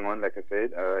what's going on, like I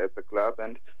said, at the club.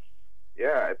 And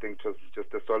yeah, I think it was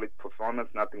just a solid performance.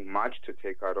 Nothing much to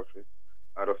take out of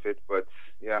it, but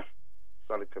yeah,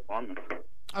 solid performance.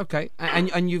 Okay,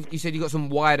 and you said you got some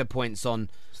wider points on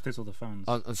state of the fans.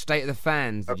 On state of the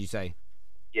fans, did you say?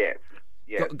 Yes.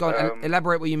 Go on,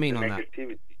 elaborate what you mean on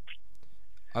negativity.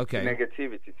 that. Okay. The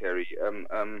negativity, Terry.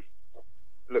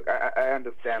 Look, I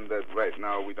understand that right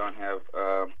now we don't have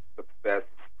the best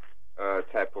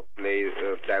type of play,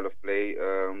 style of play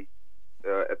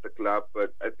at the club,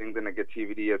 but I think the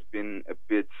negativity has been a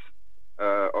bit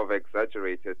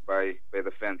over-exaggerated by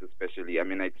the fans, especially. I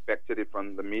mean, I expected it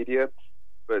from the media,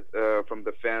 but from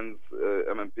the fans,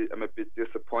 I'm a bit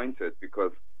disappointed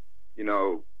because,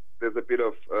 there's a bit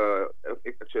of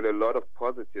actually a lot of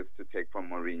positives to take from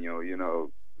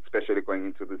Mourinho, especially going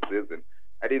into the season.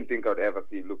 I didn't think I'd ever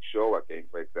see Luke Shaw again,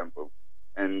 for example.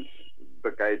 And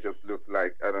the guy just looked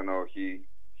like, I don't know, he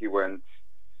went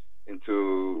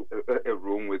into a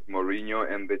room with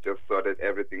Mourinho and they just sorted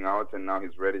everything out, and now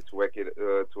he's ready to work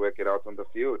it out on the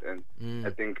field. And I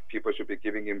think people should be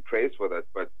giving him praise for that.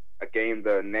 But again,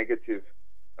 the negative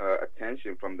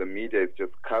attention from the media is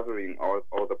just covering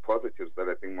all the positives that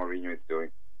I think Mourinho is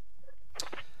doing.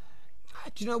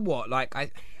 Do you know what?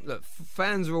 Look,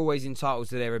 fans are always entitled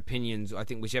to their opinions. I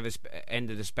think whichever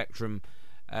end of the spectrum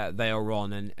they are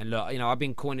on. And look, I've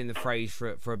been coining the phrase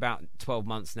for about 12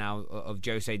 months now of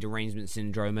Jose derangement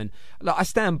syndrome, and look, I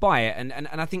stand by it. And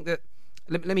I think that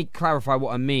let me clarify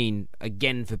what I mean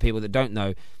again for people that don't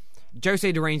know.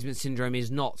 Jose derangement syndrome is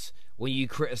not when you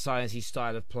criticise his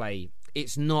style of play.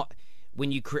 It's not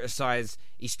when you criticise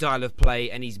his style of play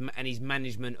and his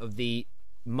management of the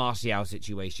Martial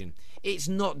situation. It's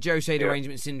not Jose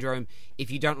derangement syndrome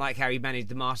if you don't like how he managed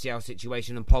the Martial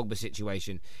situation and Pogba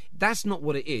situation. That's not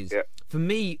what it is. For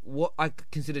me, what I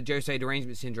consider Jose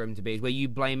derangement syndrome to be is where you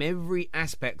blame every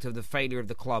aspect of the failure of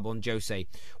the club on Jose,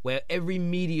 where every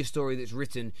media story that's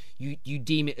written, you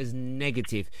deem it as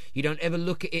negative. You don't ever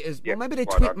look at it as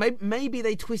well. Maybe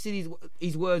they twisted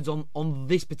his words on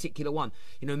this particular one.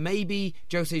 Maybe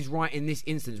Jose's right in this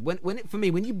instance. For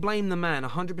me, when you blame the man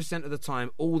 100% of the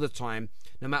time, all the time,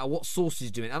 no matter what source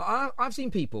is doing, and I've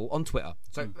seen people on Twitter,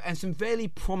 and some fairly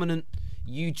prominent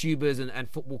YouTubers and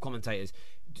football commentators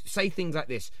say things like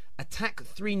this: attack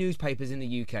 3 newspapers in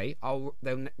the UK,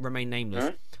 they'll remain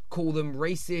nameless, call them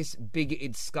racist,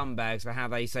 bigoted scumbags for how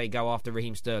they say go after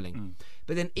Raheem Sterling,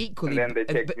 but then equally, and then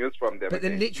they take news from them, but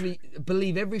then literally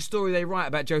believe every story they write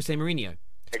about Jose Mourinho.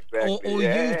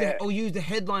 Exactly. Or use the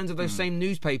headlines of those same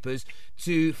newspapers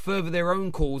to further their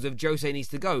own cause of Jose needs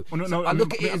to go.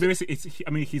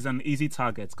 He's an easy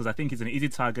target because I think he's an easy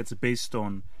target based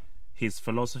on his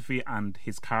philosophy and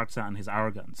his character and his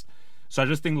arrogance. So I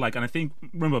just think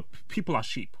remember, people are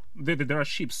sheep. There are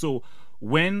sheep. So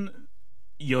when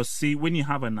you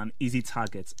have an easy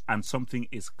target and something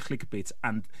is clickbait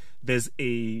and there's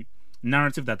a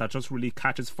narrative that just really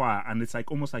catches fire, and it's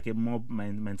like almost like a mob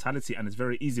mentality, and it's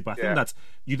very easy. But I think that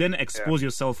you then expose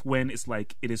yourself when it's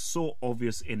like it is so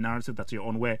obvious a narrative that you're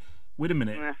on where, wait a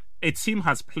minute, a team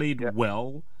has played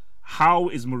well. How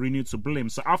is Mourinho to blame?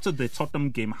 So after the Tottenham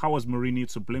game, how was Mourinho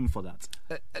to blame for that?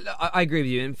 I agree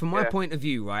with you, and from my point of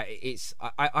view, right, it's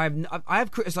I have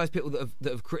criticised people that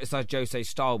have criticised Jose's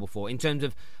style before in terms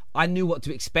of I knew what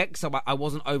to expect, so I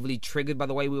wasn't overly triggered by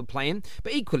the way we were playing.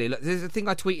 But equally, look, there's a thing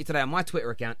I tweeted today on my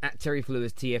Twitter account at Terry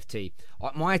Flewers TFT.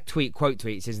 My quote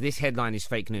tweet says this headline is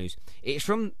fake news. It's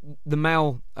from the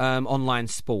Mail Online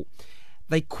Sport.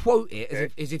 They quote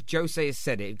it as if Jose has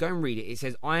said it. Go and read it. It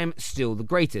says, "I am still the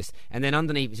greatest." And then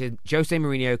underneath it says, Jose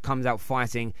Mourinho comes out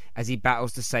fighting as he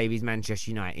battles to save his Manchester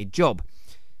United job.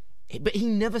 But he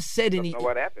never said any.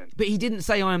 What happened? But he didn't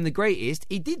say I am the greatest.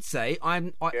 He did say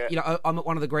I'm at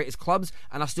one of the greatest clubs,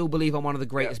 and I still believe I'm one of the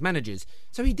greatest managers.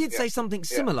 So he did say something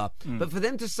similar. But for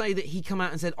them to say that he come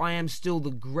out and said I am still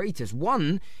the greatest,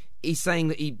 one, he's saying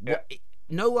that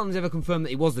no one's ever confirmed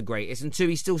that he was the greatest, and two,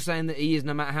 he's still saying that he is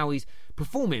no matter how he's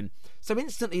performing. So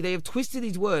instantly they have twisted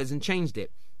his words and changed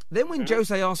it. Then when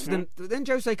Jose asks for them, then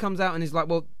Jose comes out and is like,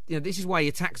 well, this is why he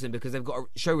attacks them, because they've got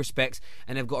to show respect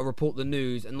and they've got to report the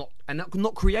news and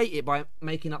not create it by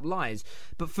making up lies.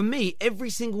 But for me, every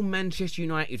single Manchester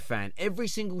United fan, every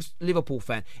single Liverpool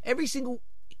fan, every single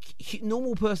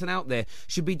normal person out there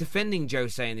should be defending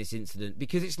Jose in this incident,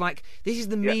 because it's like this is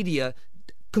the media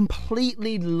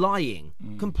completely lying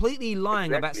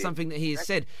about something that he has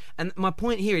said. And my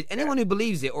point here is anyone who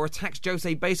believes it or attacks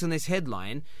Jose based on this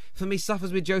headline, for me,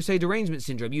 suffers with Jose derangement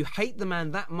syndrome. You hate the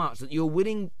man that much that you're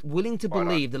willing to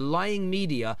believe the lying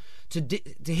media to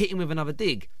hit him with another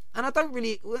dig. And I don't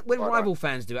really, when rival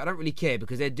fans do it, I don't really care,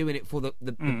 because they're doing it for the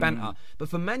banter. But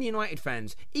for Man United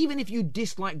fans, even if you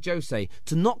dislike Jose,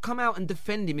 to not come out and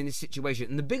defend him in this situation.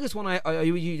 And the biggest one I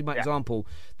use my example,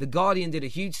 The Guardian did a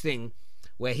huge thing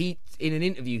where he, in an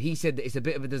interview, he said that it's a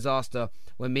bit of a disaster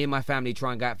when me and my family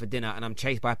try and go out for dinner and I'm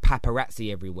chased by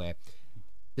paparazzi everywhere.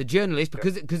 The journalist,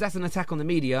 because that's an attack on the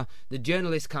media, the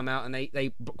journalists come out and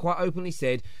they quite openly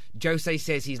said, Jose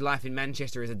says his life in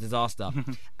Manchester is a disaster.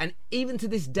 And even to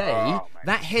this day,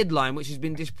 that headline, which has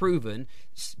been disproven,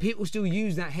 people still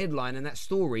use that headline and that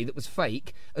story that was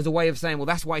fake as a way of saying, well,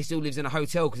 that's why he still lives in a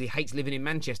hotel, because he hates living in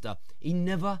Manchester. He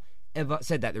never ever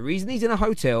said that. The reason he's in a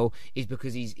hotel is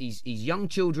because he's young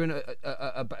children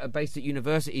are based at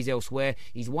universities elsewhere.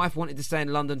 His wife wanted to stay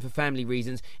in London for family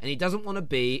reasons, and he doesn't want to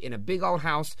be in a big old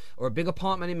house or a big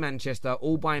apartment in Manchester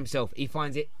all by himself. He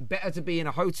finds it better to be in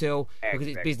a hotel because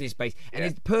it's business based, and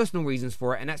there's personal reasons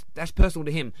for it, and that's personal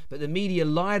to him. But the media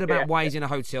lied about why he's in a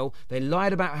hotel. They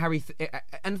lied about how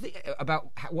about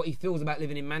what he feels about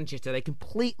living in Manchester. They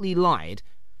completely lied.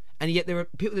 And yet there are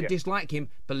people that dislike him,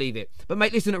 believe it. But,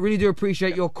 mate, listen, I really do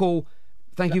appreciate your call.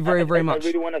 Thank you very, very much. I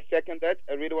really want to second that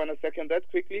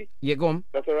quickly. Yeah, go on.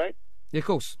 That's all right? Yeah, of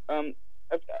course.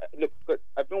 Look,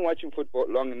 I've been watching football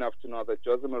long enough to know that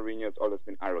Jose Mourinho has always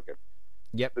been arrogant.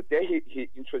 Yep. The day he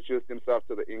introduced himself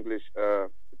to the English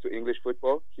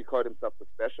football, he called himself the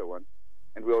special one,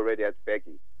 and we already had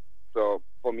Becky. So,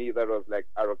 for me, that was like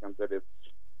arrogance at its,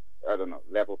 I don't know,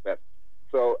 level best.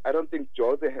 So I don't think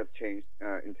Jose has changed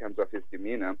in terms of his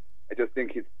demeanor. I just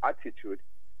think his attitude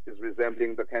is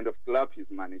resembling the kind of club he's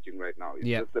managing right now. It's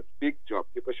just a big job.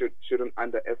 People shouldn't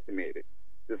underestimate it.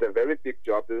 It's a very big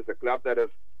job. This is a club that has,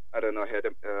 I don't know, had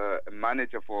a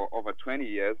manager for over 20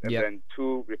 years and then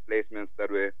two replacements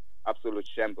that were absolute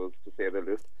shambles, to say the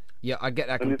least. Yeah, I get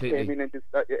that and completely. He's came in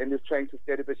and he's trying to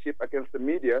steady the ship against the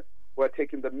media who are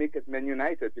taking the mick at Man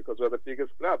United because we're the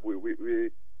biggest club.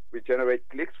 We generate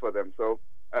clicks for them. So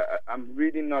I'm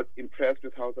really not impressed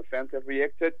with how the fans have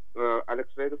reacted. Alex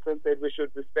Ferguson said we should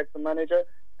respect the manager,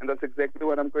 and that's exactly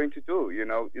what I'm going to do.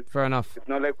 Fair enough. It's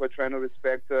not like we're trying to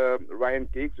respect Ryan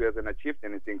Giggs, who hasn't achieved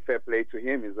anything. Fair play to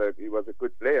him. He was a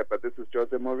good player, but this is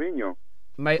Jose Mourinho.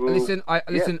 Mate,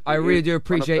 I really do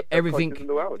appreciate everything.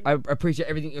 I appreciate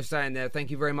everything you're saying there. Thank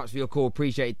you very much for your call.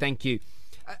 Appreciate it. Thank you.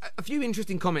 A few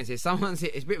interesting comments here. Someone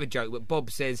said, it's a bit of a joke, but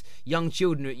Bob says young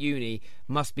children at uni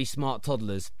must be smart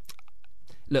toddlers.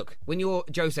 Look, when you're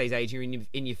Jose's age, you're in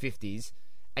your 50s,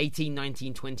 18,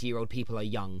 19, 20-year-old people are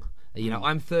young.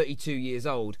 I'm 32 years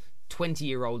old.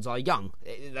 20-year-olds are young.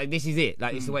 This is it.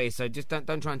 It's the way it is. So just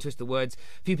don't try and twist the words.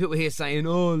 A few people here saying,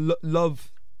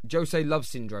 Jose love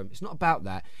syndrome. It's not about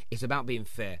that. It's about being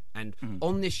fair. And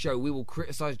on this show, we will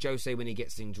criticise Jose when he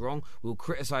gets things wrong. We'll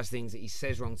criticise things that he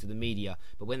says wrong to the media.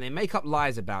 But when they make up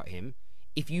lies about him,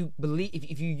 if you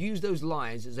use those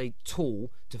lies as a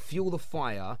tool to fuel the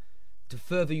fire, to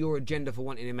further your agenda for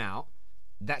wanting him out,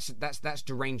 That's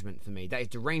derangement for me. That is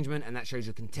derangement, and that shows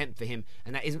your contempt for him,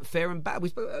 and that isn't fair and bad. We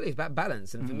spoke earlier about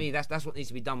balance, and for me, that's what needs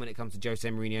to be done when it comes to Jose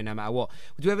Mourinho, no matter what.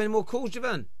 Do we have any more calls,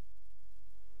 Javern?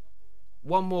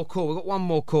 One more call. We've got one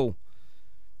more call.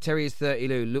 Terry is 30,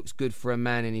 Lou. Looks good for a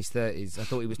man in his 30s. I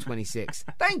thought he was 26.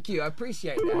 Thank you. I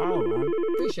appreciate that. Wow, man.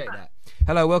 Appreciate that.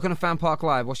 Hello, welcome to Fan Park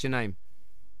Live. What's your name?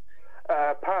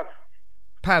 Pav.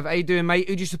 Pav, how you doing, mate?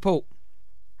 Who do you support?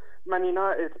 Man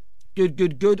United. Good.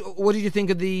 What did you think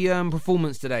of the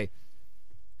performance today?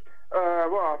 Well,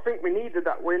 I think we needed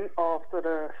that win after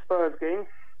the Spurs game.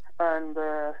 And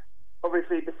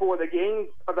obviously before the game,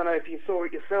 I don't know if you saw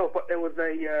it yourself, but there was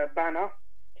a banner.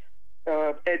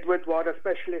 Ed Woodward, a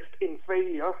specialist in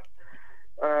failure,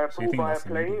 pulled by a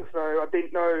plane. So I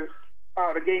didn't know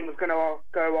how the game was going to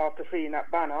go after seeing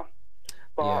that banner.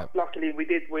 But luckily we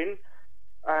did win.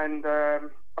 And I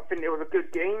think it was a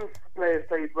good game. Players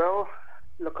played well.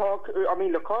 Lukaku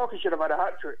should have had a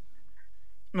hat-trick.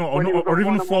 No, or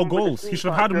even 4 goals. He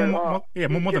should have had more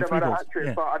than 3 goals.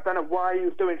 Yeah. But I don't know why he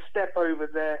was doing step over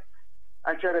there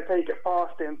and trying to take it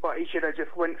past him, but he should have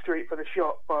just went straight for the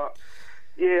shot. But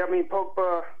yeah, I mean,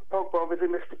 Pogba obviously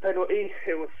missed the penalty.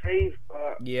 It was saved,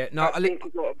 but I think he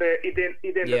got a bit. He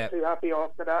didn't look too happy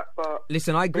after that. But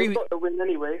listen, I agree. We got the win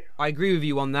anyway. I agree with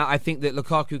you on that. I think that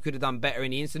Lukaku could have done better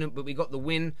in the incident, but we got the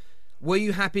win. Were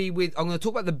you happy with... I'm going to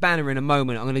talk about the banner in a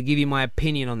moment. I'm going to give you my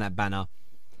opinion on that banner.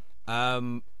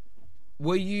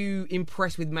 Were you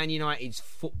impressed with Man United's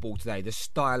football today, the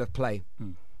style of play?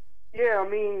 Yeah, I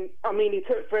mean, he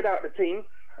took Fred out of the team,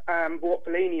 brought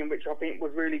Fellaini in, which I think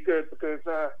was really good because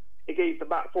it gave the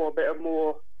back four a bit of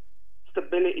more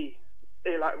stability.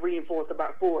 It reinforced the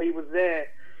back four. He was there,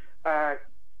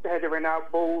 headering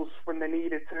out balls when they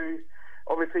needed to.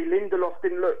 Obviously, Lindelof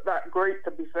didn't look that great,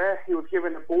 to be fair. He was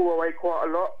giving the ball away quite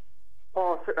a lot.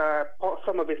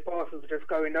 Some of his passes were just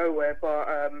going nowhere, but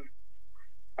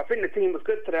I think the team was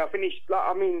good today.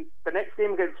 The next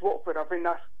game against Watford, I think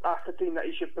that's the team that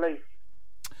he should play.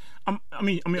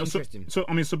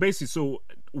 So basically,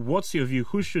 what's your view?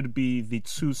 Who should be the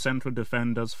 2 central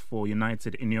defenders for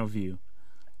United, in your view?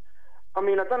 I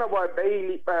mean, I don't know why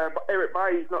Eric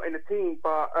Bailly's not in the team,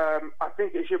 but I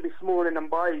think it should be Smalling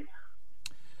and Bailly.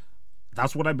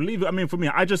 That's what I believe. I mean, for me,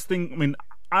 I just think...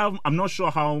 I'm not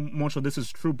sure how much of this is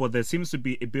true, but there seems to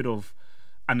be a bit of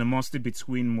animosity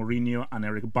between Mourinho and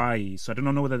Eric Bailly. So I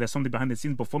don't know whether there's something behind the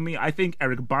scenes, but for me, I think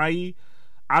Eric Bailly,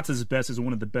 at his best, is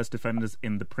one of the best defenders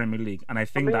in the Premier League, and I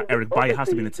think that Eric Bailly has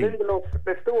to be in the team. Lindelof,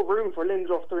 there's still room for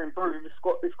Lindelof to improve.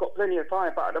 It's got plenty of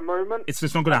time, but at the moment, it's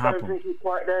just not going to happen. I don't think he's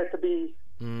quite there to be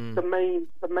the main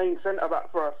centre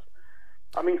back for us.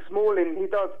 I mean, Smalling, he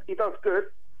does good.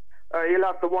 He'll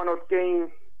have the one odd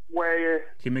game where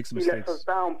he makes mistakes. He lets us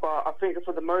down, but I think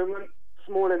for the moment,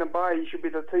 Smalling and Bailly should be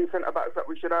the 2 centre backs that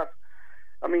we should have.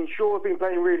 I mean, Shaw's been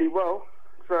playing really well,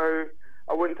 so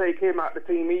I wouldn't take him out of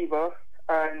the team either.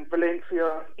 And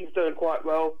Valencia, he's doing quite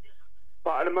well.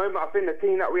 But at the moment, I think the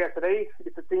team that we have today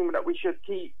is the team that we should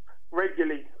keep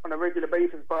regularly, on a regular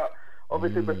basis. But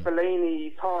obviously with Fellaini,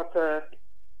 it's hard to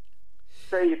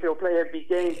say if he'll play every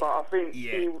game, but I think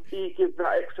he gives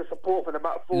that extra support for the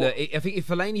back four. Look, I think if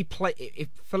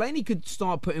Fellaini could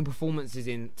start putting performances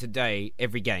in today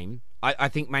every game, I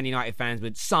think Man United fans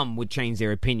would change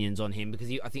their opinions on him because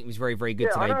I think he was very, very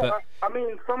good today. I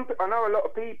know a lot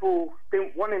of people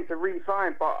didn't want him to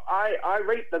re-sign, but I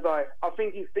rate the guy. I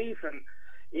think he's decent.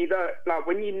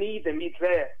 When you need him, he's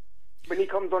there. When he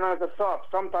comes on as a sub,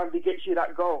 sometimes he gets you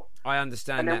that goal. I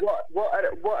understand that. And then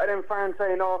what are them fans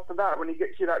saying after that when he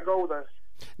gets you that goal, though?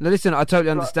 No, listen, I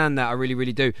totally understand that. I really,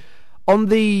 really do. On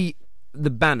the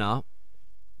banner,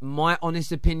 my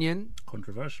honest opinion...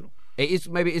 Controversial.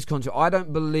 Maybe it is controversial. I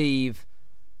don't believe...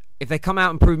 If they come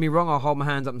out and prove me wrong, I'll hold my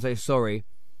hands up and say sorry.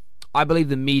 I believe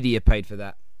the media paid for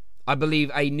that. I believe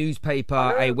a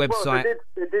newspaper, a website...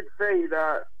 They did say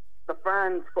that the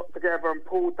fans got together and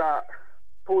pulled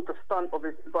the stunt of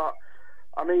it, but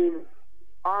I mean,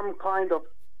 I'm kind of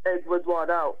Ed Woodward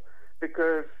out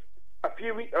because a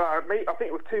few weeks, I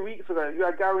think it was 2 weeks ago, you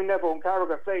had Gary Neville and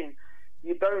Carragher saying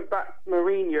you don't back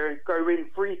Mourinho, go in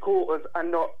 3 quarters and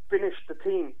not finish the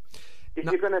team. If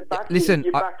you're going to back him,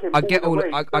 you back him. I get all of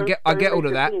that.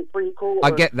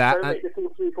 I get that. Don't make the team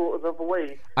 3 quarters of the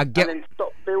way. And then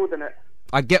stop building it.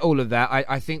 I get all of that.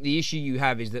 I think the issue you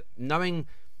have is that knowing.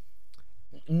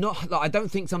 I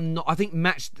think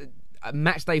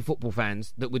match day football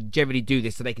fans that would generally do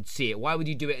this so they could see it. Why would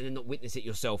you do it and then not witness it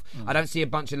yourself? I don't see a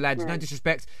bunch of lads, no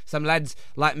disrespect, some lads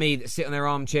like me that sit on their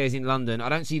armchairs in London, I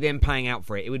don't see them paying out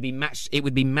for it. It would be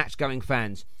match going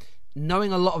fans.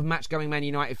 Knowing a lot of match going Man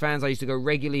United fans, I used to go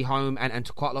regularly home and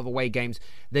to quite a lot of away games.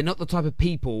 They're not the type of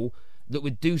people that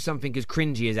would do something as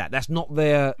cringy as that. That's not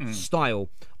their style.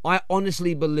 I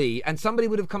honestly believe, and somebody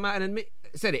would have come out and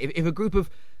said it, if a group of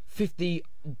 50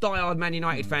 diehard Man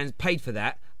United fans paid for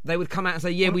that, they would come out and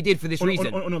say, yeah, we did for this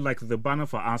reason. Like the banner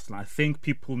for Arsenal, I think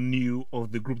people knew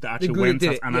of the group that actually went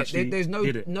out and actually there's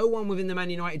did it. no one within the Man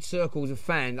United circles of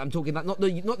fans. I'm talking like not the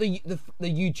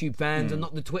YouTube fans and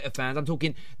not the Twitter fans. I'm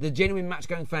talking the genuine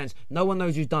match-going fans. No one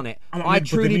knows who's done it. I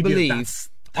truly believe...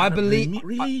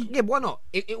 yeah, why not?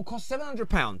 It will cost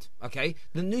 £700. Okay,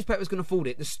 the newspaper's going to afford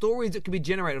it. The stories that can be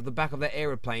generated off the back of that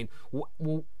aeroplane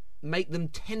will make them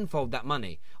tenfold that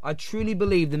money. I truly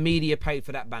believe the media paid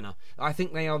for that banner. I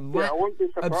think they are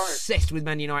obsessed with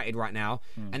Man United right now,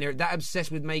 and they're that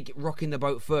obsessed with rocking the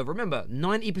boat further. Remember,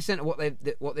 90% of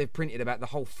what they've printed about the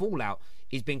whole fallout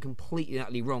is been completely and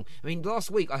utterly wrong. I mean,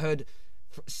 last week I heard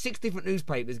 6 different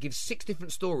newspapers give 7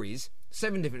 different stories,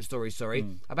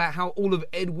 about how all of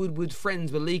Ed Woodward's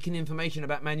friends were leaking information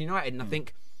about Man United, and I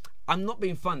think, I'm not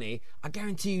being funny, I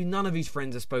guarantee you none of his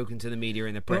friends have spoken to the media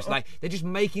in the press. They're just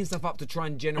making stuff up to try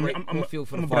and generate more fuel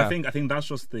for the fire. But I think that's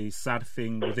just the sad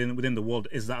thing within the world,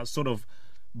 is that sort of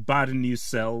bad news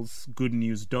sells, good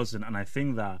news doesn't. And I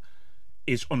think that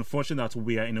it's unfortunate that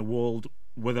we are in a world,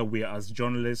 whether we are as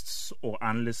journalists or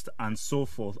analysts and so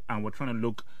forth, and we're trying to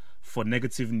look for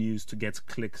negative news to get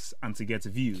clicks and to get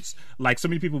views. Like, so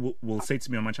many people will say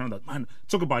to me on my channel that, man,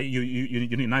 talk about you're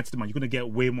United, man, you're going to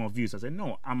get way more views. I say,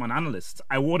 no, I'm an analyst.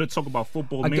 I want to talk about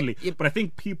football mainly. But I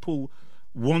think people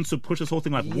want to push this whole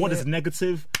thing like, what is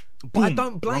negative? Boom, but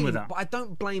I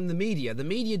don't blame the media. The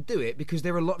media do it because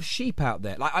there are a lot of sheep out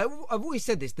there. Like I've always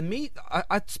said this.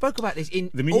 I spoke about this in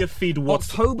the media feed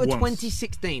October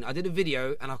 2016. I did a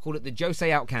video and I called it the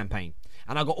Jose Out campaign.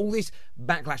 And I got all this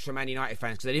backlash from Man United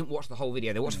fans because they didn't watch the whole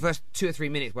video. They watched the first 2 or 3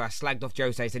 minutes where I slagged off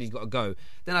Jose, said he's got to go.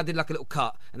 Then I did like a little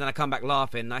cut, and then I come back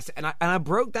laughing. And I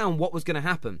broke down what was going to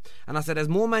happen. And I said, as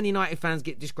more Man United fans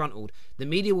get disgruntled, the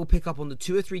media will pick up on the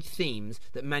 2 or 3 themes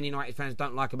that Man United fans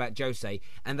don't like about Jose,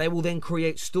 and they will then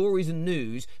create stories and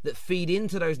news that feed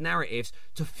into those narratives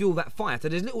to fuel that fire. So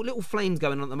there's little flames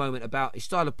going on at the moment about his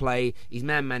style of play, his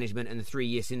man management, and the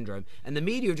 3-year syndrome. And the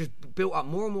media have just built up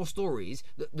more and more stories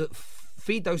that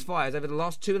feed those fires over the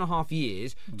last 2.5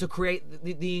 years to create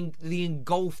the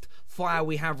engulfed fire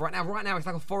we have right now. Right now, it's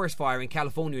like a forest fire in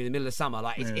California in the middle of summer.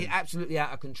 Like it's absolutely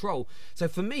out of control. So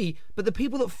for me, but the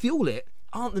people that fuel it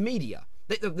aren't the media.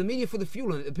 The media for the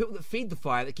fuel, and the people that feed the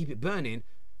fire, that keep it burning,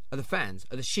 are the fans,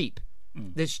 are the sheep.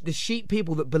 The sheep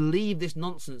people that believe this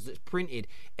nonsense that's printed.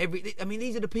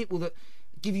 These are the people that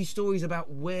give you stories about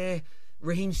where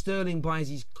Raheem Sterling buys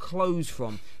his clothes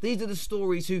from. These are the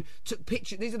stories who took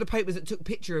picture. These are the papers that took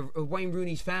picture of Wayne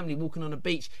Rooney's family walking on a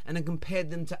beach and then compared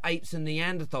them to apes and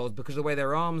Neanderthals because of the way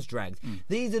their arms dragged.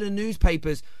 These are the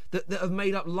newspapers that have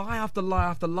made up lie after lie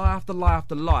after lie after lie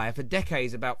after lie for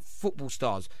decades about football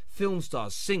stars, film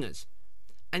stars, singers.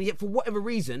 And yet, for whatever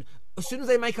reason, as soon as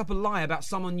they make up a lie about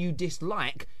someone you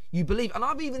dislike, you believe. And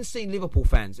I've even seen Liverpool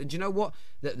fans. And do you know what?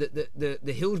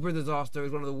 The Hillsborough disaster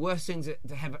is one of the worst things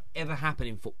that have ever happened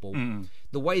in football.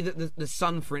 The way that the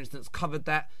Sun, for instance, covered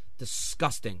that,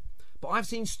 disgusting. But I've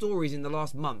seen stories in the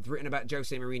last month written about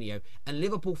Jose Mourinho and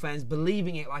Liverpool fans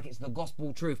believing it like it's the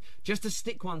gospel truth, just to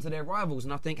stick one to their rivals.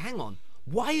 And I think, hang on,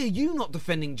 why are you not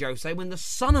defending Jose when the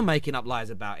Sun are making up lies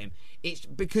about him? It's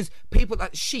because people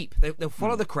like sheep, they'll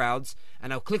follow the crowds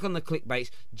and they'll click on the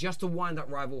clickbaits just to wind up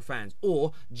rival fans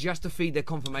or just to feed their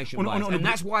confirmation bias. And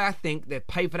that's why I think they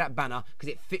pay for that banner,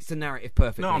 because it fits the narrative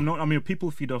perfectly. No, I'm not. I mean,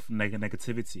 people feed off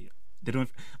negativity. They don't,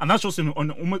 and that's just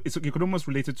you could almost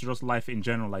relate it to just life in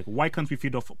general. Like, why can't we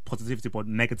feed off positivity but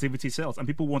negativity sells? And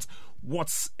people want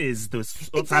what is the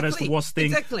saddest, worst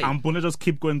thing, and Bonner just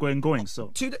keep going.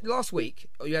 So last week,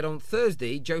 you had on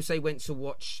Thursday, Jose went to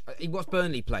watch. He watched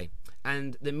Burnley play,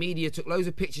 and the media took loads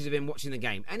of pictures of him watching the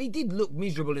game, and he did look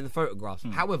miserable in the photographs.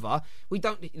 However, we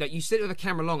don't. You sit with a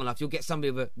camera long enough, you'll get somebody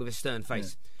with a stern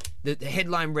face. The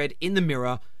headline read in the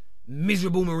Mirror,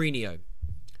 "Miserable Mourinho."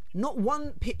 Not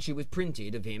one picture was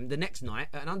printed of him the next night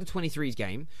at an under-23s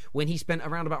game when he spent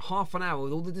around about half an hour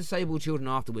with all the disabled children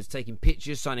afterwards, taking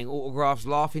pictures, signing autographs,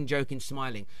 laughing, joking,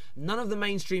 smiling. None of the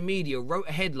mainstream media wrote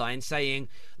a headline saying,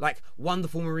 like,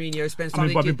 wonderful Mourinho spends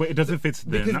time... but it doesn't fit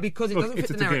because it doesn't fit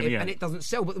the narrative and it doesn't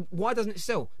sell. But why doesn't it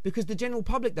sell? Because the general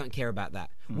public don't care about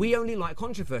that. We only like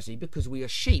controversy because we are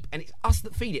sheep, and it's us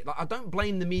that feed it. Like, I don't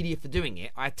blame the media for doing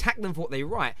it. I attack them for what they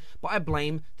write, but I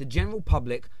blame the general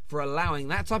public for allowing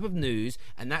that type of news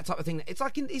and that type of thing. It's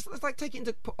like taking it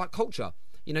into like culture.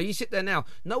 You know, you sit there now,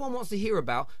 no one wants to hear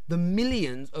about the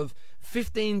millions of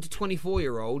 15 to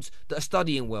 24-year-olds that are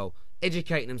studying well.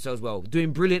 educating themselves well,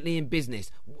 doing brilliantly in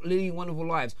business, leading wonderful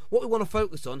lives. What we want to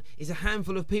focus on is a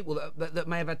handful of people that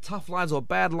may have had tough lives or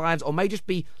bad lives, or may just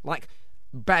be like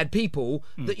bad people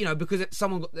that, you know, because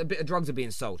someone got a bit of drugs are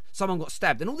being sold, someone got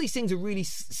stabbed, and all these things are really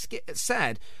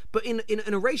sad. But in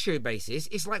a ratio basis,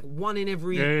 it's like 1 in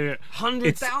every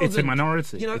 100,000. It's a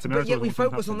minority. You know, it's a but minority yet we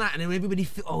focus happen. on that, and then everybody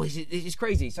it's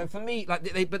crazy. So for me,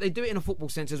 like but they do it in a football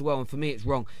sense as well, and for me, it's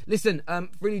wrong. Listen,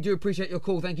 really do appreciate your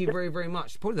call. Thank you very, very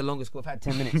much. Probably the longest call I've had,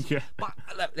 10 minutes. Yeah. But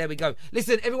there we go.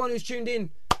 Listen, everyone who's tuned in,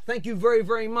 thank you very,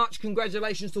 very much.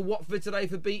 Congratulations to Watford today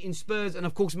for beating Spurs, and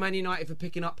of course Man United for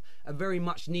picking up a very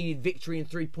much needed victory and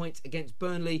 3 points against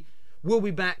Burnley. We'll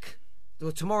be back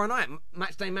tomorrow night.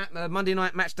 Monday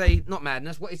night match day. Not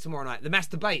madness. What is tomorrow night? The mass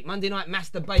debate. Monday night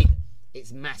mass debate.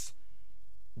 It's mass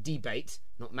debate,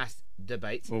 not mass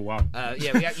debate. Oh wow.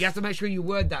 Yeah, you have to make sure you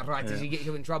word that right as you get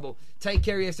in trouble. Take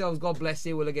care of yourselves. God bless. See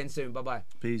you all again soon. Bye bye.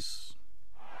 Peace.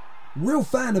 Real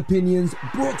fan opinions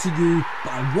brought to you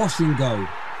by Wash and Go.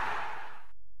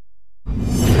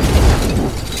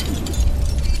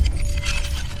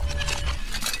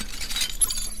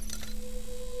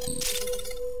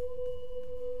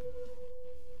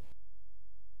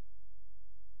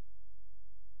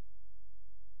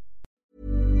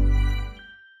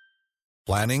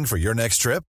 Planning for your next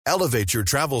trip? Elevate your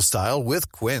travel style with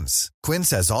Quince. Quince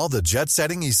has all the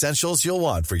jet-setting essentials you'll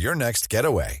want for your next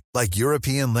getaway, like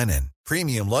European linen,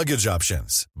 premium luggage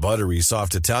options, buttery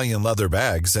soft Italian leather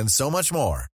bags, and so much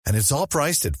more. And it's all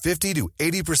priced at 50 to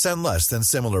 80% less than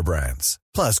similar brands.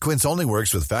 Plus, Quince only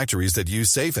works with factories that use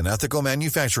safe and ethical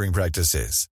manufacturing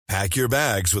practices. Pack your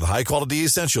bags with high-quality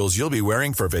essentials you'll be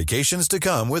wearing for vacations to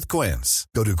come with Quince.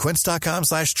 Go to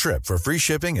quince.com/trip for free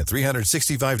shipping and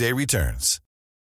 365-day returns.